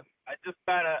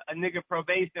got a nigga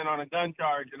probation on a gun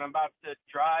charge, and I'm about to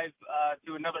drive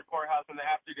to another courthouse in the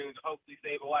afternoon to hopefully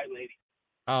save a white lady.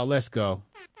 Oh, let's go.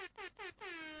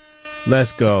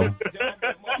 Let's go.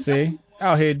 See?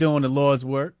 Out here doing the Lord's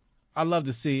work. I love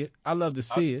to see it. I love to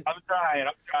see it. I'm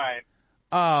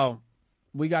trying.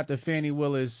 We got the Fani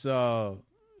Willis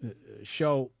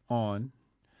show on.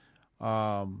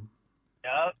 Yep.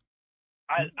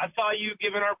 I saw you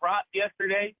giving her props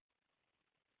yesterday.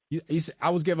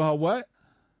 I was giving her what?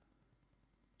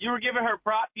 You were giving her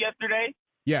props yesterday?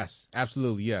 Yes,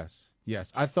 absolutely, yes. Yes.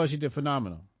 I thought she did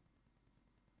phenomenal.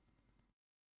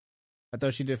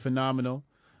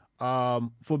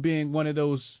 For being one of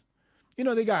those,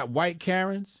 they got white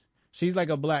Karens. She's like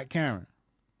a black Karen.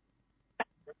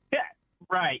 Yeah,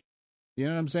 right. You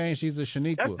know what I'm saying? She's a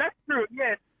Shaniqua. That's true,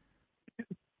 yes.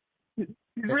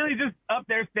 She's really just up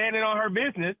there standing on her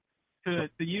business, to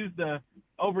use the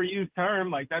overused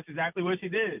term. Like, that's exactly what she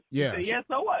did. Yeah. She said, yeah,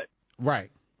 so what? Right.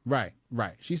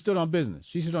 She stood on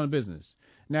business.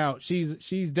 Now,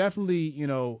 she's definitely,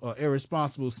 a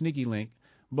irresponsible sneaky link,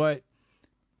 but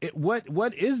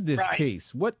what is this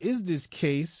case? What is this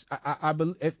case? I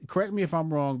believe, correct me if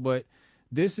I'm wrong, but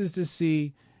this is to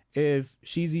see if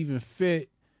she's even fit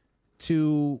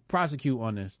to prosecute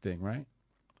on this thing, right?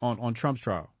 On Trump's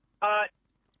trial.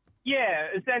 Yeah,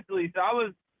 essentially. So I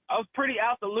was pretty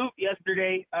out the loop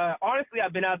yesterday. Honestly,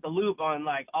 I've been out the loop on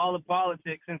like all of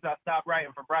politics since I stopped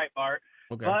writing for Breitbart.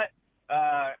 Okay. But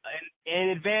in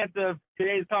advance of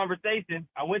today's conversation,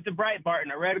 I went to Breitbart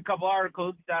and I read a couple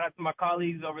articles. Shout out to my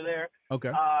colleagues over there.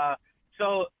 Okay.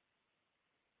 So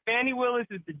Fani Willis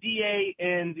is the DA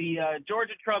in the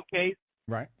Georgia Trump case.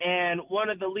 Right. And one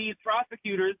of the lead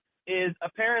prosecutors is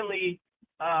apparently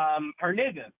her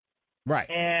nigga. Right.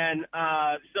 And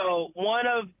so one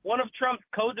of Trump's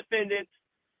co-defendants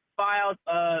filed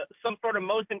some sort of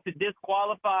motion to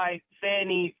disqualify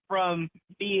Fani from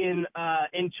being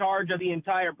in charge of the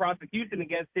entire prosecution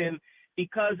against him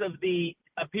because of the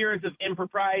appearance of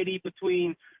impropriety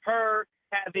between her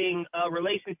having a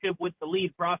relationship with the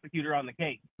lead prosecutor on the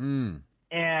case.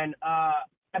 And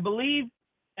I believe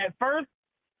at first,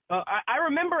 I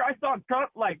remember I saw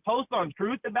Trump like post on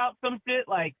Truth about some shit.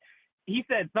 Like he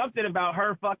said something about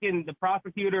her fucking the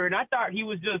prosecutor, and I thought he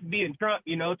was just being Trump,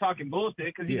 you know, talking bullshit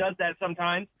because he does that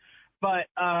sometimes. But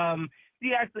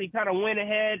she actually kind of went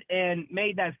ahead and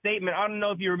made that statement. I don't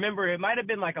know if you remember. It might have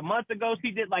been like a month ago.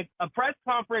 She did like a press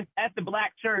conference at the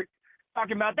black church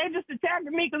talking about they just attacked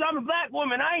me because I'm a black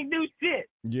woman. I ain't do shit.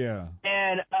 Yeah.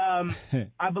 And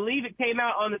I believe it came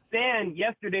out on the stand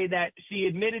yesterday that she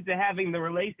admitted to having the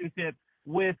relationship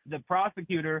with the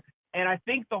prosecutor. And I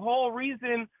think the whole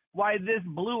reason why this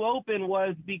blew open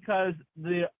was because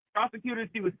the prosecutor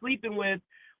she was sleeping with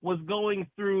was going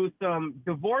through some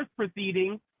divorce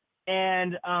proceedings,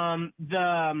 and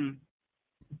the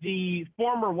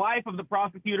former wife of the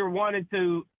prosecutor wanted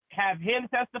to have him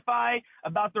testify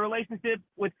about the relationship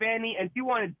with Fani, and she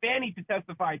wanted Fani to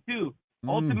testify too.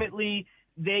 Ultimately,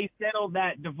 they settled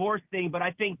that divorce thing, but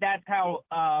I think that's how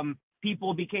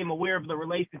people became aware of the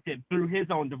relationship through his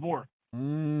own divorce.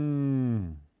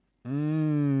 And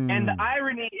the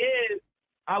irony is,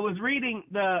 I was reading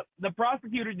the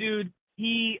prosecutor dude,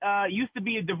 he used to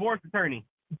be a divorce attorney.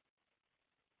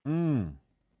 Wade.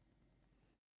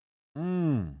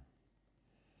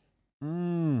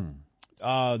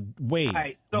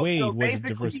 Right. Wade so was a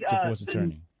divorce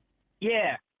attorney.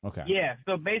 Yeah. Okay. Yeah.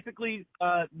 So basically,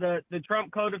 the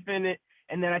Trump co-defendant,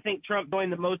 and then I think Trump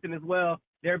joined the motion as well.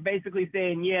 They're basically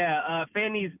saying,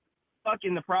 Fani's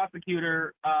fucking the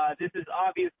prosecutor. This is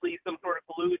obviously some sort of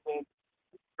collusion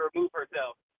to remove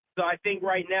herself. So I think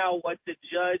right now what the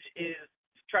judge is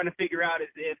trying to figure out is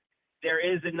if there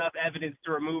is enough evidence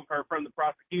to remove her from the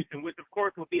prosecution, which of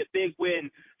course would be a big win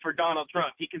for Donald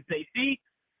Trump. He can say, see,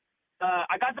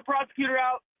 I got the prosecutor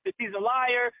out. If he's a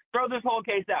liar, throw this whole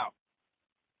case out.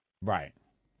 Right.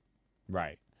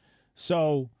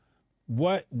 So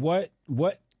what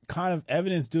kind of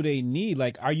evidence do they need?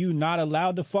 Like, are you not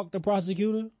allowed to fuck the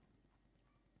prosecutor?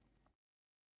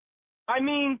 I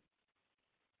mean,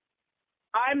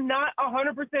 I'm not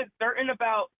 100% certain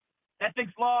about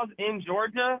ethics laws in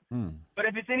Georgia, but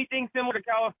if it's anything similar to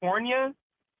California,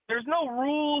 there's no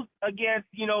rules against,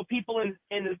 people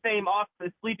in the same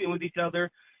office sleeping with each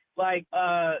other. Like,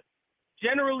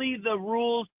 generally the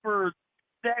rules for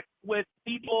sex with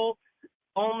people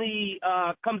only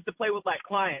comes to play with like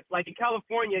clients. Like in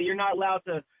California, you're not allowed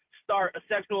to start a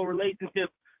sexual relationship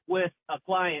with a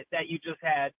client that you just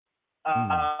had.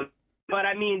 But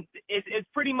I mean, it's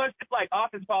pretty much just like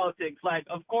office politics. Like,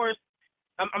 of course,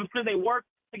 I'm sure they work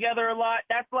together a lot.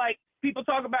 That's like people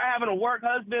talk about having a work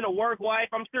husband, a work wife.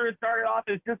 I'm sure it started off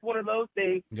as just one of those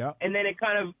things. Yeah. And then it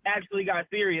kind of actually got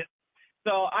serious.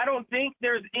 So I don't think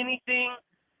there's anything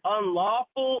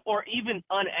unlawful or even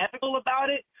unethical about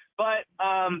it. But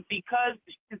because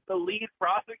she's the lead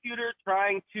prosecutor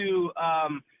trying to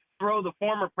throw the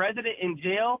former president in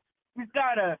jail, he's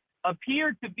got to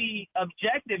appear to be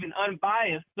objective and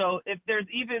unbiased. So if there's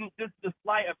even just the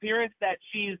slight appearance that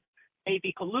she's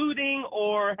maybe colluding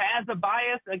or has a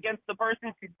bias against the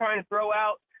person she's trying to throw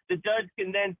out, the judge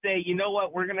can then say, you know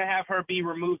what, we're going to have her be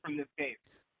removed from this case.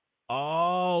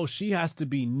 Oh, she has to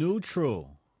be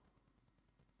neutral.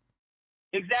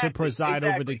 Exactly. To preside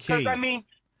over the case. I mean,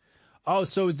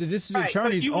 so this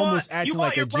attorney's almost acting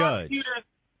like a judge.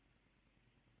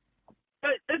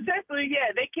 Essentially,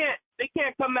 yeah, they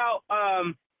can't come out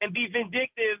and be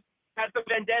vindictive, have some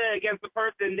vendetta against the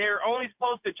person. They're only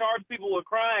supposed to charge people with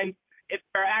crimes if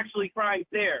there are actually crimes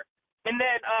there. And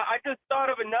then I just thought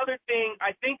of another thing.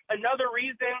 I think another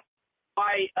reason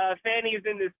why Fani is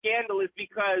in this scandal is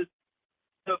because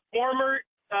the former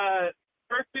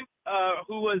person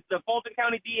who was the Fulton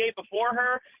County DA before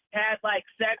her had like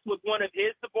sex with one of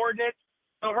his subordinates.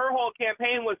 So her whole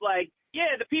campaign was like,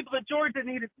 yeah, the people of Georgia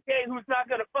need a DA who's not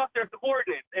going to fuck their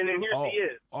subordinates. And then here she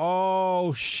is.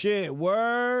 Oh, shit.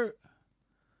 Word.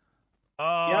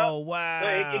 Oh, wow. So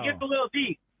it gets a little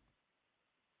deep.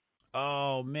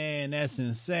 Oh, man, that's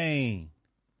insane.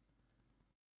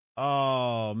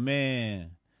 Oh,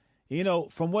 man. You know,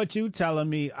 from what you telling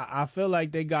me, I feel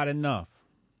like they got enough.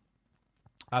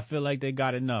 I feel like they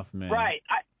got enough, man. Right.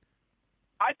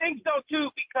 I think so, too,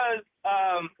 because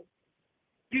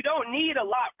you don't need a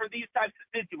lot for these types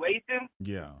of situations.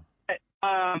 Yeah.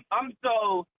 I'm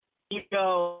so,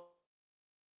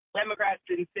 Democrats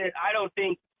and said, I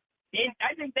think they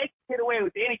can get away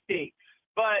with anything.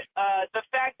 But the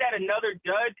fact that another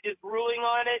judge is ruling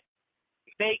on it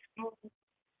makes me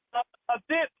a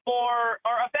bit more,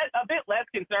 or a bit less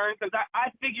concerned, because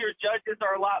I figure judges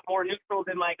are a lot more neutral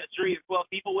than like a jury of 12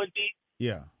 people would be.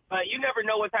 Yeah. But you never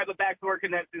know what type of backdoor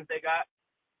connections they got.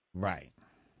 Right.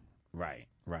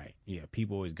 Yeah,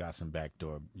 people always got some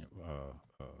backdoor.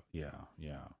 Yeah.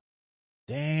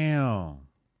 Damn.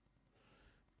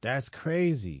 That's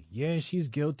crazy. Yeah, she's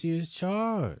guilty as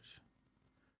charged.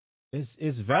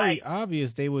 It's very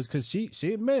obvious they was, because she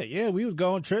admitted, yeah, we was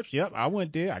going trips. Yep, I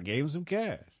went there. I gave him some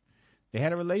cash. They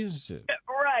had a relationship.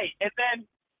 Right. And then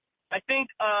I think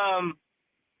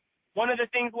one of the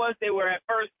things was they were at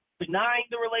first denying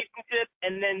the relationship,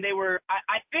 and then they were,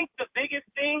 I think the biggest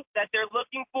thing that they're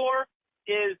looking for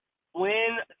is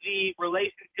when the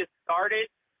relationship started,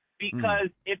 because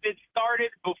if it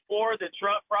started before the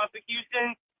Trump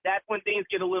prosecution, that's when things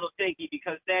get a little shaky,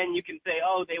 because then you can say,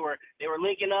 oh, they were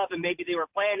linking up and maybe they were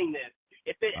planning this.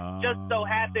 If it just so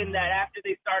happened that after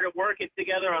they started working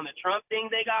together on the Trump thing,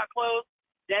 they got close,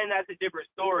 then that's a different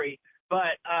story.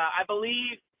 But I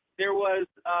believe there was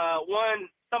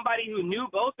somebody who knew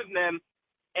both of them,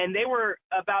 and they were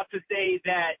about to say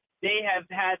that they have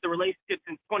had the relationship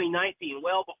since 2019,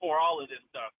 well before all of this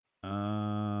stuff.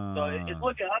 So it's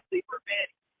looking ugly for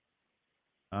Fani.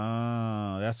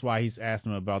 That's why he's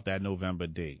asking him about that November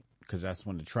date, because that's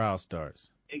when the trial starts.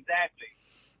 Exactly.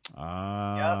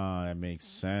 Yep. That makes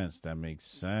sense.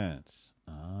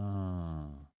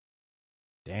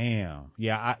 Damn.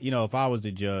 Yeah, if I was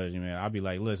the judge, man, I'd be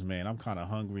like, listen, man, I'm kind of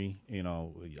hungry.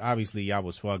 Obviously y'all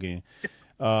was fucking.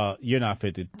 You're not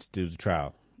fit to do the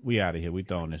trial. We out of here. We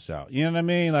throwing this out. You know what I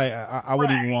mean? Like, I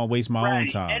wouldn't even want to waste my own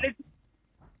time.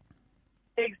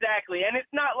 Exactly. And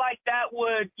it's not like that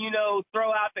would,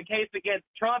 throw out the case against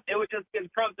Trump. It would just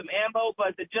give Trump some ammo.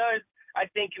 But the judge, I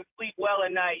think, can sleep well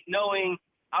at night knowing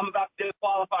I'm about to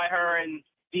disqualify her and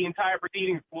the entire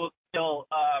proceedings will still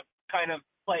kind of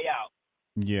play out.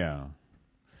 Yeah.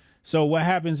 So what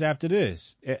happens after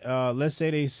this? Let's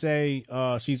say they say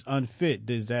she's unfit.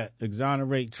 Does that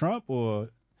exonerate Trump, or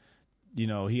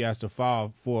he has to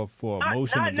file for a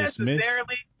motion to dismiss? Not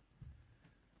necessarily.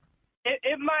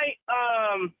 It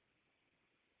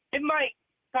might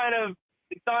kind of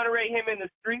exonerate him in the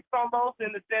streets almost,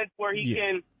 in the sense where he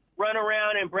can run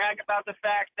around and brag about the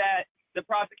fact that the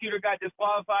prosecutor got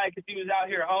disqualified because he was out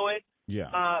here hoeing.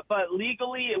 Yeah. But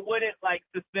legally, it wouldn't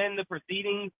suspend the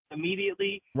proceedings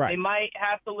immediately. Right. They might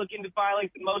have to look into filing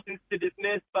some motions to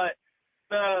dismiss, but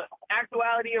the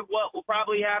actuality of what will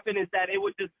probably happen is that it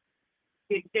would just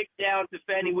get kicked down to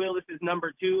Fani Willis as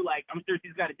number 2. Like, I'm sure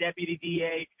she's got a deputy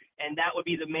DA, and that would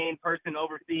be the main person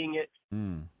overseeing it.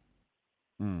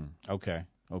 Okay.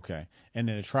 And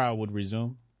then the trial would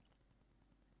resume?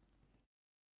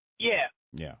 Yeah.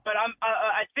 Yeah. But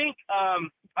I think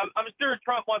I'm sure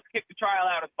Trump wants to kick the trial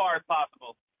out as far as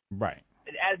possible. Right.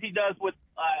 As he does with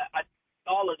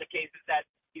all of the cases that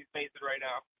he's facing right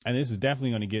now. And this is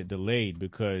definitely going to get delayed,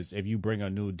 because if you bring a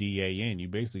new DA in, you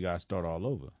basically got to start all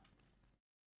over.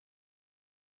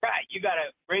 Right. You got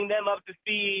to bring them up to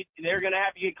speed. They're going to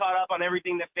have to get caught up on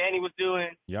everything that Fani was doing.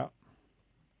 Yep.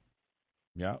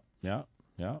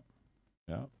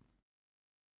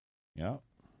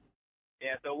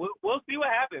 Yeah, so we'll see what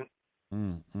happens.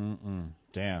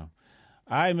 Damn. All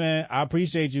right, man. I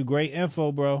appreciate you. Great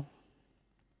info, bro.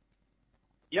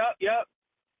 Yep.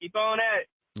 Keep on at it.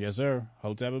 Yes, sir.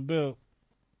 Hotep and Bill.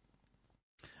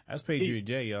 That's Patriot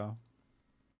J, y'all.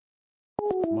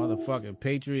 Motherfucking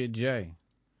Patriot J.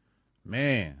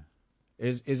 Man.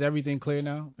 Is everything clear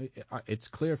now? It's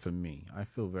clear for me. I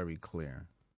feel very clear.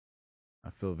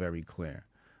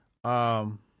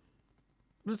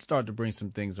 Let's start to bring some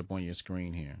things up on your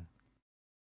screen here.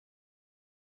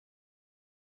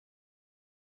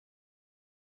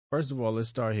 First of all, let's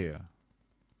start here.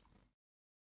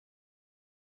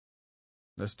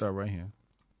 Let's start right here.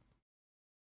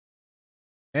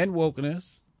 And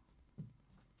wokeness.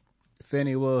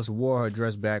 Fani Willis wore her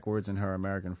dress backwards and her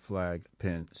American flag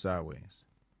pinned sideways.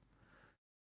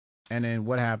 And then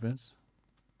what happens?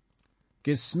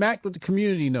 Gets smacked with the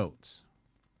community notes.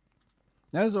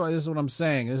 This is what I'm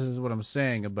saying. This is what I'm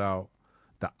saying about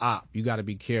The op. You got to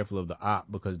be careful of the op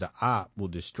because the op will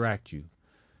distract you.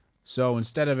 So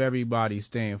instead of everybody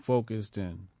staying focused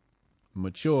and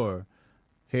mature,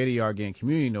 here they are getting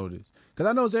community notice. Because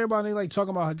I know everybody like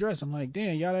talking about her dress. I'm like,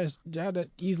 damn, y'all that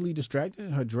easily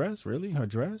distracted? Her dress? Really? Her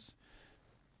dress?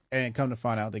 And come to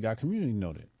find out they got community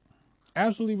noted.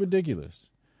 Absolutely ridiculous.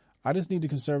 I just need the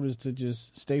conservatives to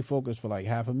just stay focused for like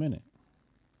half a minute.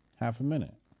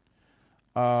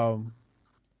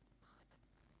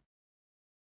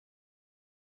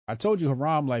 I told you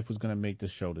Haram Life was going to make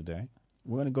this show today.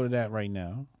 We're going to go to that right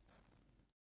now.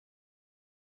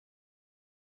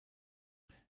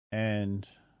 And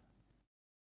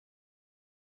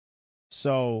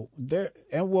so there,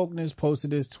 and Wokeness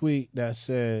posted this tweet that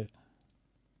said,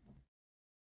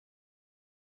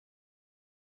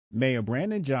 Mayor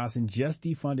Brandon Johnson just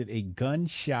defunded a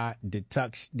gunshot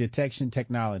detection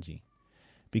technology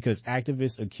because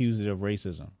activists accuse it of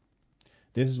racism.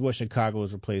 This is what Chicago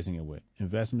is replacing it with.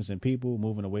 Investments in people,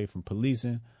 moving away from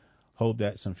policing, hope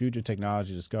that some future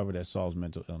technology discovered that solves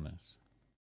mental illness.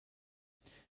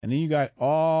 And then you got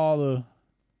all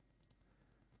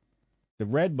the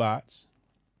red bots.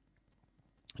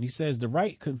 And he says the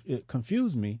right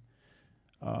confused me.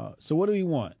 So what do we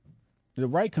want? The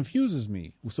right confuses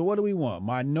me. So what do we want?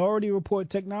 Minority Report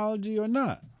technology or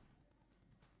not?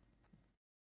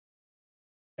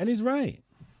 And he's right.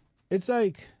 It's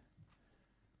like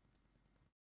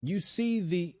you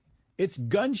see it's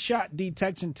gunshot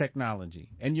detection technology,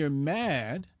 and you're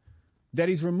mad that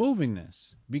he's removing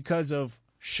this because of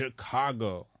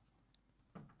Chicago.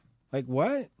 Like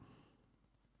what?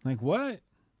 What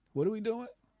are we doing?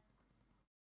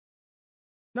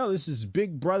 No, this is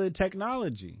Big Brother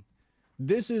technology.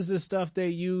 This is the stuff they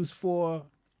use for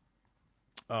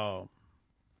gun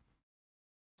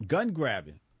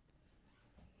grabbing.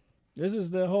 This is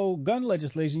the whole gun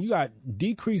legislation. You got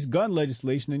decreased gun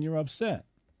legislation and you're upset.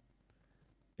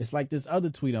 It's like this other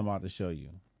tweet I'm about to show you.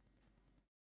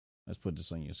 Let's put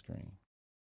this on your screen.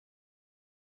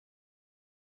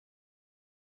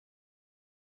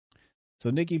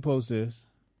 So Nikki posts this,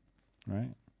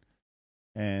 right?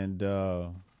 And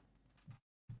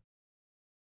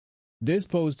this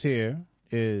post here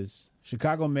is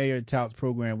Chicago mayor touts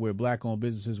program where black-owned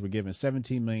businesses were given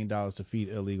 $17 million to feed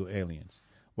illegal aliens.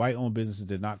 White-owned businesses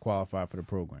did not qualify for the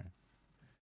program.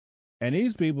 And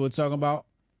these people are talking about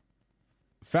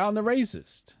found the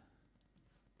racist.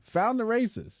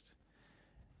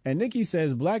 And Nikki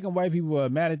says black and white people are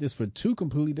mad at this for two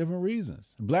completely different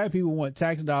reasons. Black people want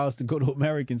tax dollars to go to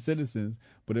American citizens,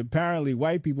 but apparently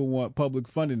white people want public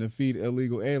funding to feed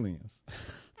illegal aliens.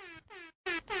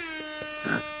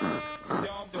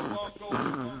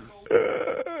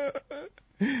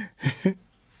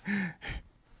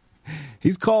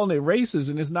 He's calling it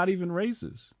racist, and it's not even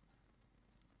racist.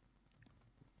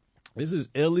 This is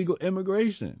illegal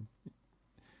immigration.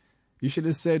 You should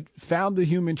have said, found the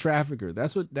human trafficker.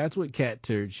 That's what Cat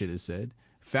Turd should have said.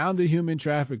 Found the human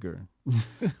trafficker.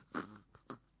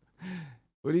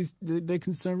 But they're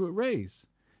concerned with race.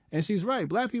 And she's right.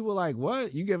 Black people are like,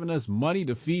 what? You giving us money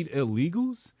to feed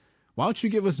illegals? Why don't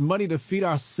you give us money to feed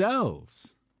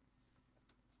ourselves?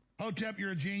 Hotep,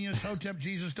 you're a genius.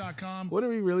 HotepJesus.com. What are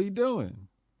we really doing?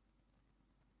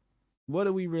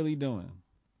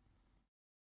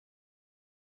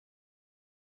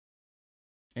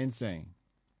 Insane.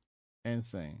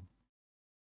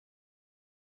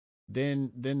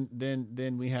 Then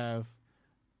we have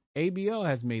ABL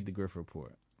has made the Grift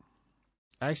Report.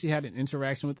 I actually had an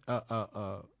interaction with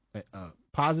a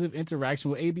positive interaction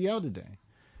with ABL today.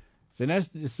 So that's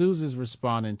Susan's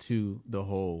responding to the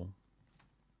whole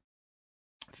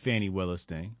Fani Willis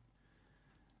thing.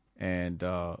 And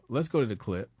let's go to the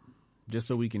clip just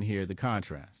so we can hear the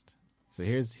contrast. So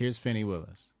here's Fani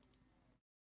Willis.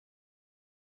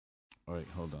 All right,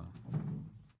 hold on.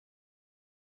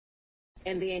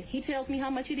 And then he tells me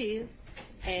how much it is,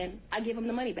 and I give him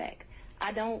the money back.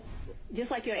 I don't,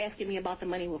 just like you're asking me about the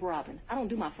money with Robin, I don't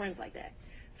do my friends like that.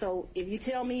 So if you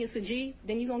tell me it's a G,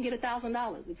 then you're going to get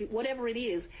 $1,000. Whatever it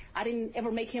is, I didn't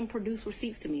ever make him produce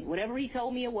receipts to me. Whatever he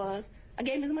told me it was, I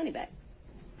gave him the money back.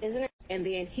 Isn't it? And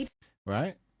then he...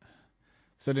 Right?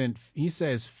 So then he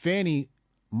says Fanny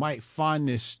might find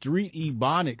this street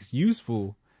ebonics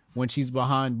useful when she's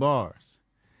behind bars.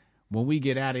 When we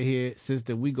get out of here,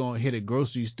 sister, we gonna hit a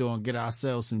grocery store and get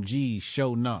ourselves some G's,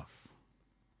 sure enough.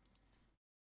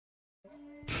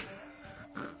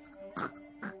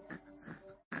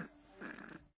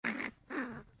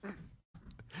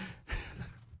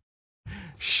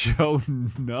 Sure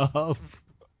enough.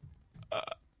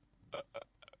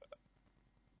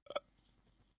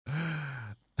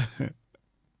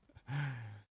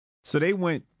 So they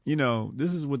went,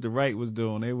 this is what the right was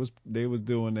doing. They was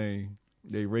doing a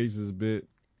racist bit,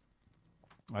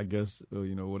 I guess,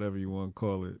 whatever you want to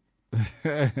call it.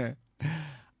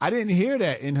 I didn't hear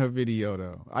that in her video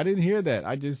though. I didn't hear that.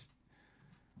 I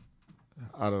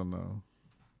don't know.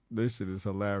 This shit is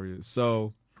hilarious.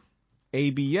 So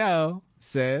ABL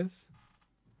says,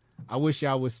 I wish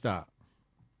y'all would stop.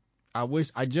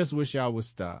 I just wish y'all would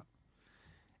stop.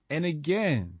 And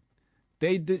again,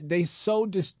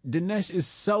 Dinesh is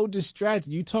so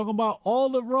distracted. You talking about all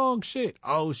the wrong shit.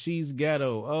 Oh, she's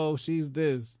ghetto. Oh, she's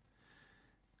this.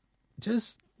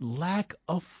 Just lack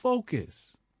of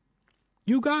focus.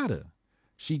 You gotta.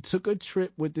 She took a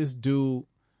trip with this dude.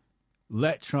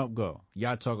 Let Trump go.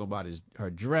 Y'all talking about her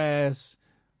dress,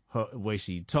 her way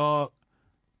she talk.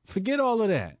 Forget all of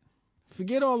that.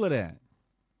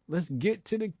 Let's get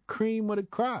to the cream of the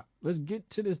crop. Let's get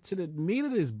to the meat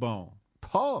of this bone.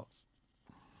 Pause.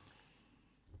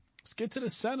 Let's get to the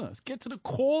center. Let's get to the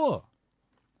core.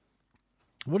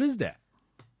 What is that?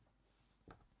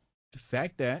 The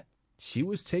fact that she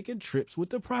was taking trips with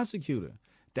the prosecutor.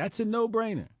 That's a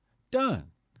no-brainer. Done.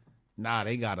 Nah,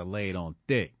 they got to lay it on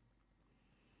thick.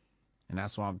 And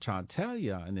that's why I'm trying to tell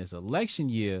y'all, in this election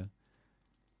year,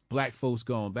 black folks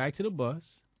going back to the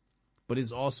bus, but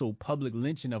it's also public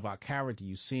lynching of our character.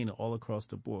 You're seeing it all across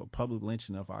the board, public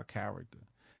lynching of our character.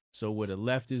 So where the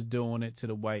left is doing it to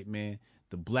the white man,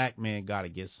 the black man got to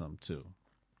get some too.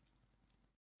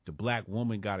 The black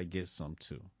woman got to get some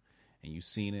too. And you've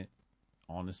seen it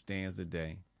on the stands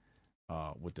today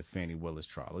with the Fani Willis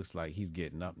trial. Looks like he's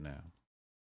getting up now.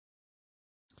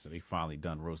 So they finally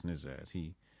done roasting his ass.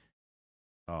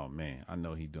 Oh man, I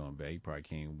know he doing bad. He probably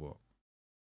can't even walk.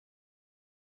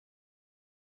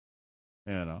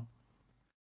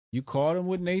 You caught him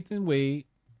with Nathan Wade.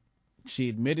 She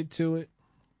admitted to it.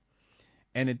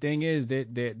 And the thing is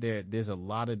that there's a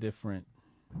lot of different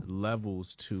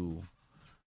levels to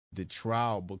the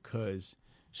trial because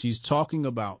she's talking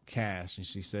about cash and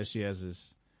she says she has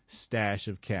this stash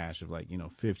of cash of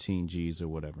 15 G's or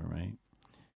whatever, right?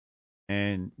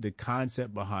 And the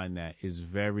concept behind that is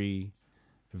very,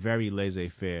 very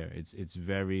laissez-faire. It's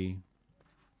very,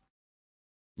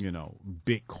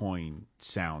 Bitcoin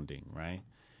sounding, right?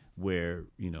 Where,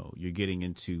 you're getting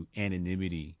into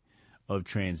anonymity of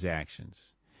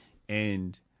transactions.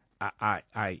 And I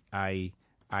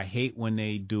hate when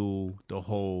they do the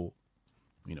whole,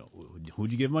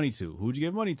 who'd you give money to? Who'd you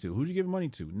give money to? Who'd you give money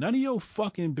to? None of your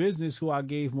fucking business who I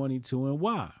gave money to and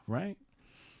why, right?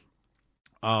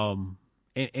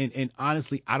 And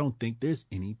honestly, I don't think there's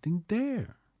anything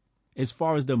there. As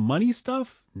far as the money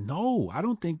stuff, no, I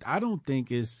don't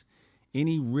think it's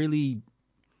any really.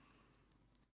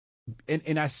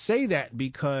 And I say that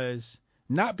because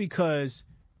not because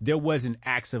there wasn't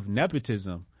acts of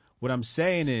nepotism. What I'm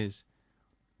saying is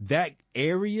that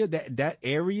area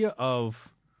of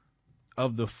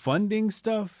the funding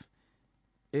stuff,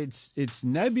 it's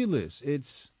nebulous.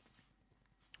 It's,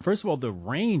 first of all, the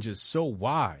range is so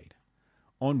wide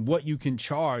on what you can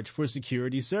charge for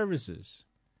security services.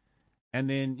 And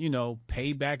then,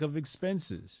 payback of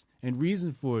expenses and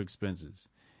reason for expenses.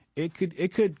 This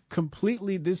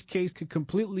case could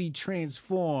completely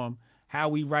transform how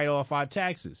we write off our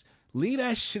taxes. Leave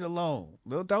that shit alone.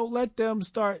 Don't let them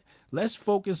start. Let's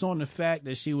focus on the fact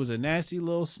that she was a nasty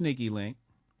little sneaky link,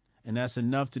 and that's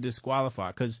enough to disqualify,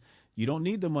 because you don't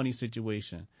need the money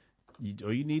situation.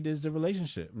 All you need is the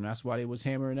relationship, and that's why they was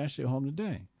hammering that shit home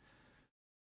today.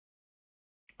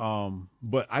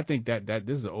 But I think that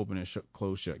this is an open and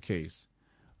closed shut case.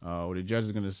 Where the judge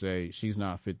is going to say she's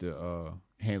not fit to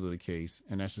handle the case,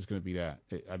 and that's just going to be that.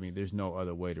 There's no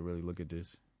other way to really look at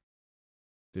this.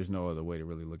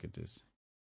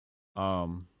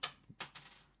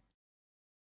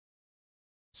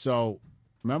 So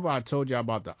remember I told you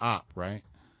about the op, right?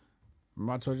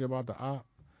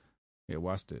 Yeah,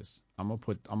 watch this. I'm gonna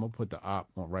put the op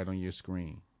right on your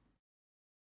screen.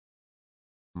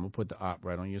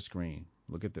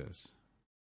 Look at this.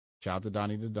 Shout out to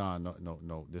Donnie the Don.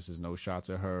 No. This is no shots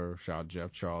at her. Shout out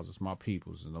Jeff Charles. It's my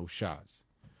peoples. There's no shots.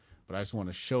 But I just want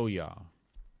to show y'all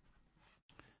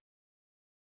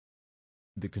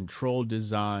the control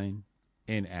design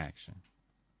in action.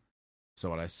 So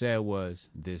what I said was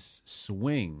this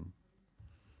swing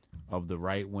of the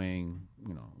right wing,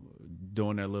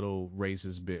 doing their little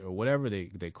racist bit or whatever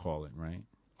they call it, right?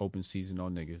 Open season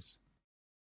on niggas.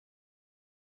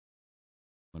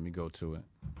 Let me go to it.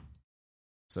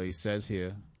 So he says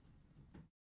here,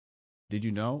 did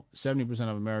you know 70%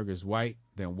 of America is white?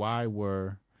 Then why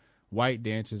were white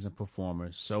dancers and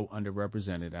performers so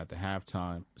underrepresented at the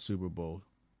halftime Super Bowl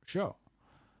show?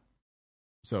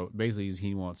 So basically,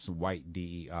 he wants some white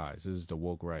DEIs. This is the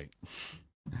woke right.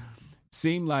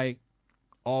 Seem like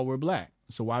all were black.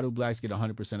 So why do blacks get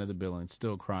 100% of the bill and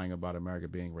still crying about America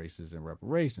being racist and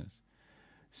reparations?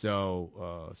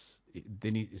 So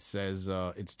then he says,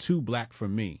 it's too black for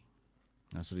me.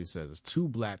 That's what he says. It's too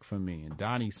black for me. And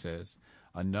Donnie says,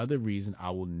 another reason I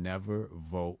will never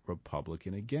vote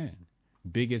Republican again.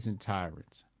 Bigots and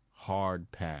tyrants. Hard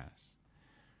pass.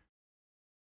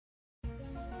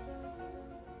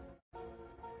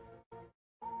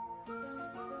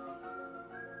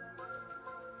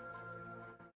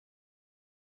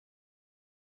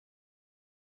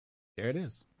 There it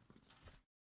is.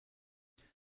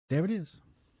 There it is.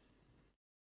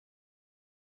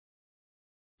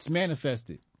 It's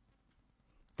manifested.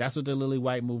 That's what the Lily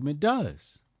White movement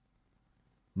does.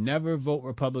 Never vote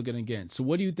Republican again. So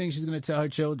what do you think she's going to tell her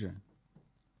children?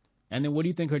 And then what do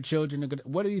you think her children are going to,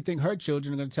 what do you think her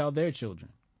children are going to tell their children?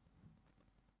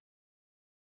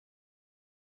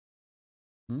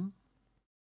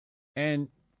 And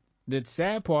the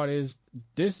sad part is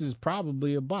this is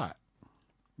probably a bot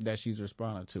that she's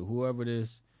responding to. Whoever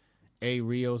this A.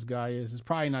 Rios guy is, it's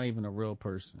probably not even a real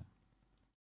person.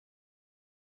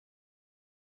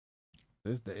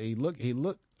 He looked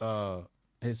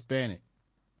Hispanic.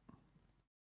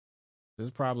 This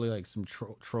is probably like some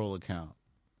troll account.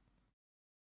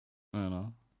 I don't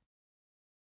know.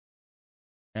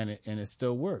 And it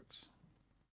still works.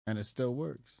 And it still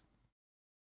works.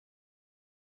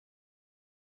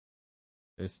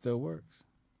 It still works.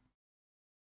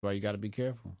 That's why you got to be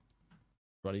careful.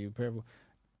 That's why you be careful.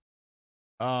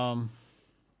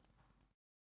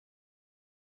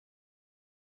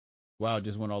 Wow, it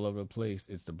just went all over the place.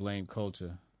 It's the blame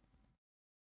culture.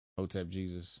 Hotep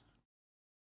Jesus.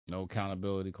 No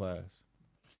accountability class.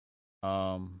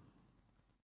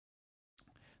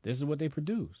 This is what they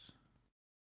produce.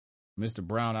 Mr.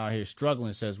 Brown out here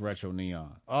struggling, says Retro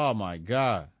Neon. Oh my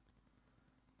God.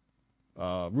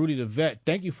 Rudy the Vet,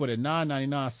 thank you for the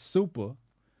 $9.99 super.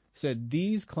 Said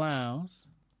these clowns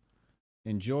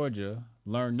in Georgia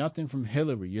learn nothing from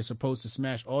Hillary. You're supposed to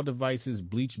smash all devices,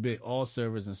 bleach bit all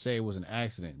servers, and say it was an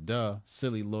accident. Duh,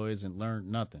 silly lawyers, and learn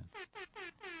nothing.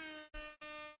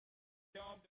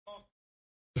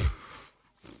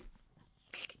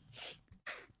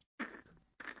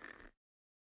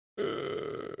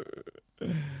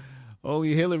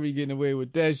 Only Hillary getting away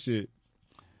with that shit.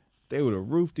 They would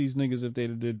have roofed these niggas if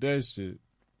they'd have did that shit.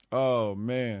 Oh,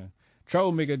 man.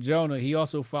 Troublemaker Jonah, he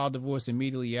also filed divorce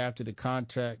immediately after the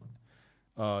contract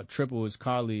tripled his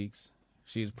colleagues.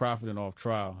 She is profiting off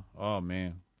trial. Oh,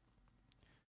 man.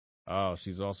 Oh,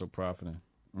 she's also profiting.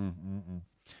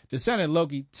 The Senate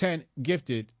Loki 10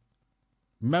 gifted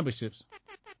memberships.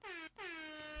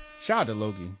 Shout out to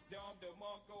Loki.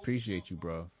 Appreciate you,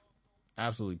 bro.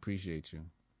 Absolutely appreciate you.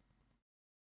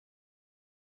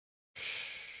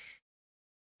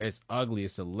 It's ugly.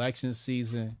 It's election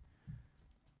season.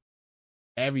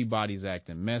 Everybody's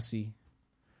acting messy.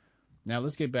 Now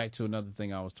let's get back to another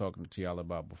thing I was talking to y'all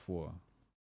about before.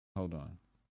 Hold on.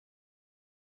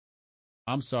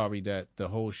 I'm sorry that the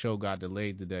whole show got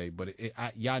delayed today, but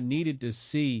y'all needed to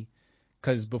see,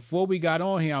 because before we got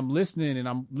on here, I'm listening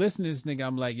to this nigga.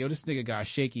 I'm like, yo, this nigga got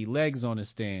shaky legs on the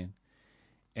stand.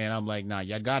 And I'm like, nah,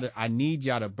 I need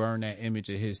y'all to burn that image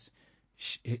of his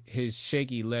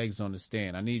shaky legs on the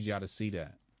stand. I need y'all to see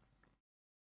that.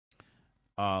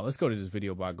 Let's go to this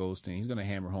video by Goldstein. He's going to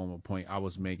hammer home a point I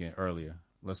was making earlier.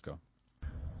 Let's go.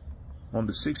 On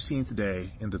the 16th day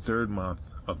in the 3rd month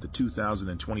of the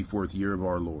 2024th year of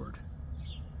our Lord,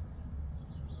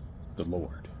 the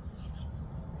Lord,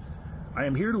 I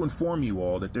am here to inform you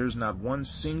all that there's not one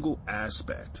single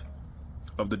aspect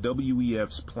of the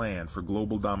WEF's plan for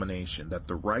global domination that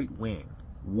the right wing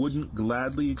wouldn't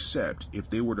gladly accept if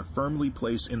they were to firmly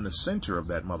place in the center of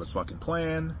that motherfucking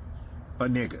plan a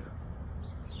nigga,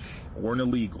 or an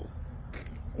illegal,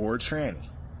 or a tranny,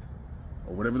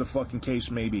 or whatever the fucking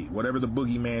case may be, whatever the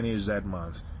boogeyman is that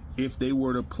month. If they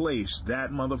were to place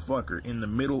that motherfucker in the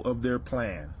middle of their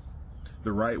plan,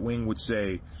 the right wing would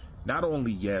say not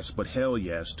only yes, but hell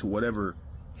yes to whatever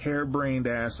harebrained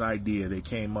ass idea they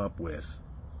came up with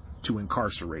to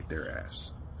incarcerate their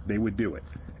ass. They would do it.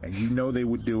 And you know they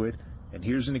would do it. And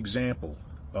here's an example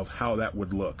of how that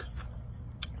would look.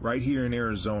 Right here in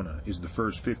Arizona is the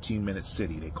first 15-minute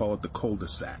city. They call it the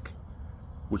cul-de-sac,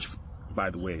 which,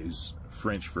 by the way, is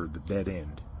French for the dead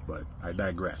end, but I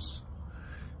digress.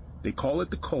 They call it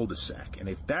the cul-de-sac, and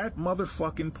if that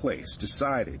motherfucking place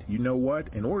decided, you know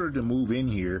what, in order to move in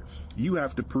here, you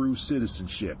have to prove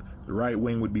citizenship, the right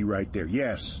wing would be right there.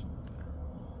 Yes.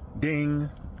 Ding.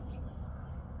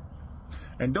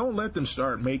 And don't let them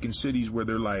start making cities where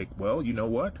they're like, well, you know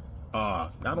what?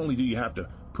 Not only do you have to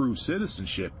prove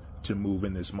citizenship to move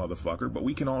in this motherfucker, but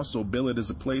we can also bill it as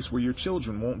a place where your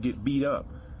children won't get beat up.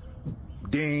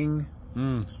 Ding.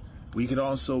 We could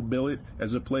also bill it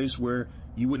as a place where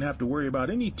you wouldn't have to worry about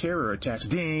any terror attacks.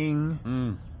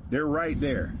 Ding. They're right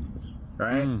there.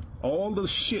 Right? All the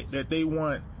shit that they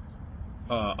want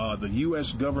the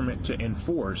U.S. government to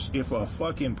enforce, if a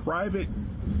fucking private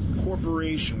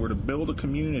corporation were to build a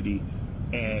community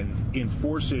and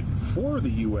enforce it for the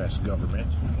U.S. government,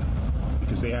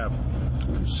 because they have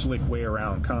a slick way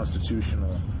around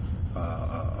constitutional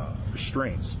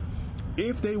restraints.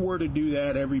 If they were to do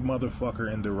that, every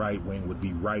motherfucker in the right wing would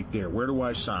be right there. Where do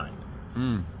I sign?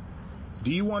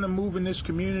 Do you want to move in this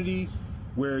community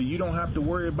where you don't have to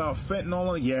worry about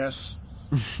fentanyl? Yes.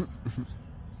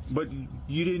 But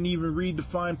you didn't even read the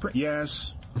fine print?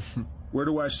 Yes. Where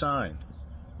do I sign?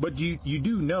 But you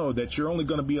do know that you're only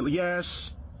going to be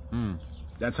yes.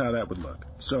 That's how that would look.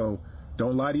 So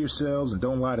don't lie to yourselves and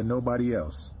don't lie to nobody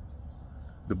else.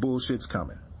 The bullshit's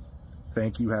coming.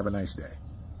 Thank you. Have a nice day.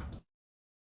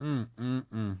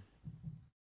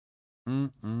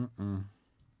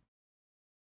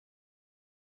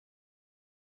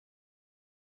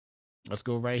 Let's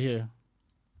go right here.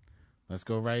 Let's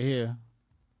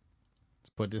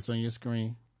put this on your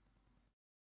screen.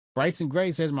 Bryson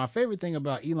Gray says, my favorite thing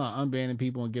about Elon unbanning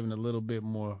people and giving a little bit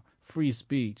more free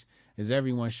speech is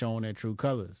everyone showing their true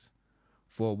colors.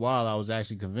 For a while, I was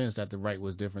actually convinced that the right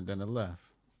was different than the left.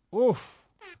 Oof.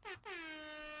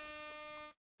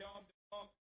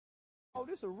 Oh,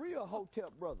 this a real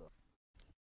Hotep brother.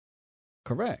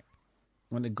 Correct.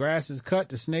 When the grass is cut,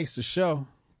 the snakes will show.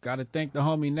 Gotta thank the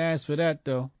homie Nas for that,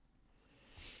 though.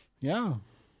 Yeah.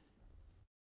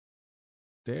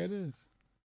 There it is.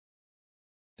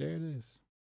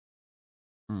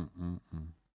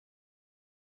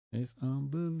 It's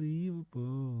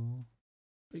unbelievable.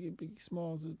 Biggie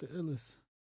Smalls is the illest.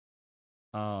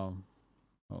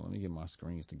 Let me get my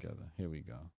screens together. Here we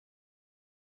go.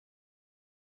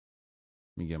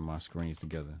 Let me get my screens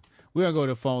together. We're going to go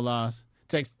to the phone lines.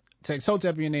 Text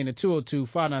Hotep your name to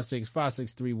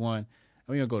 202-596-5631. And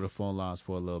we're going to go to the phone lines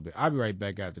for a little bit. I'll be right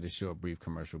back after this short, brief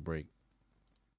commercial break.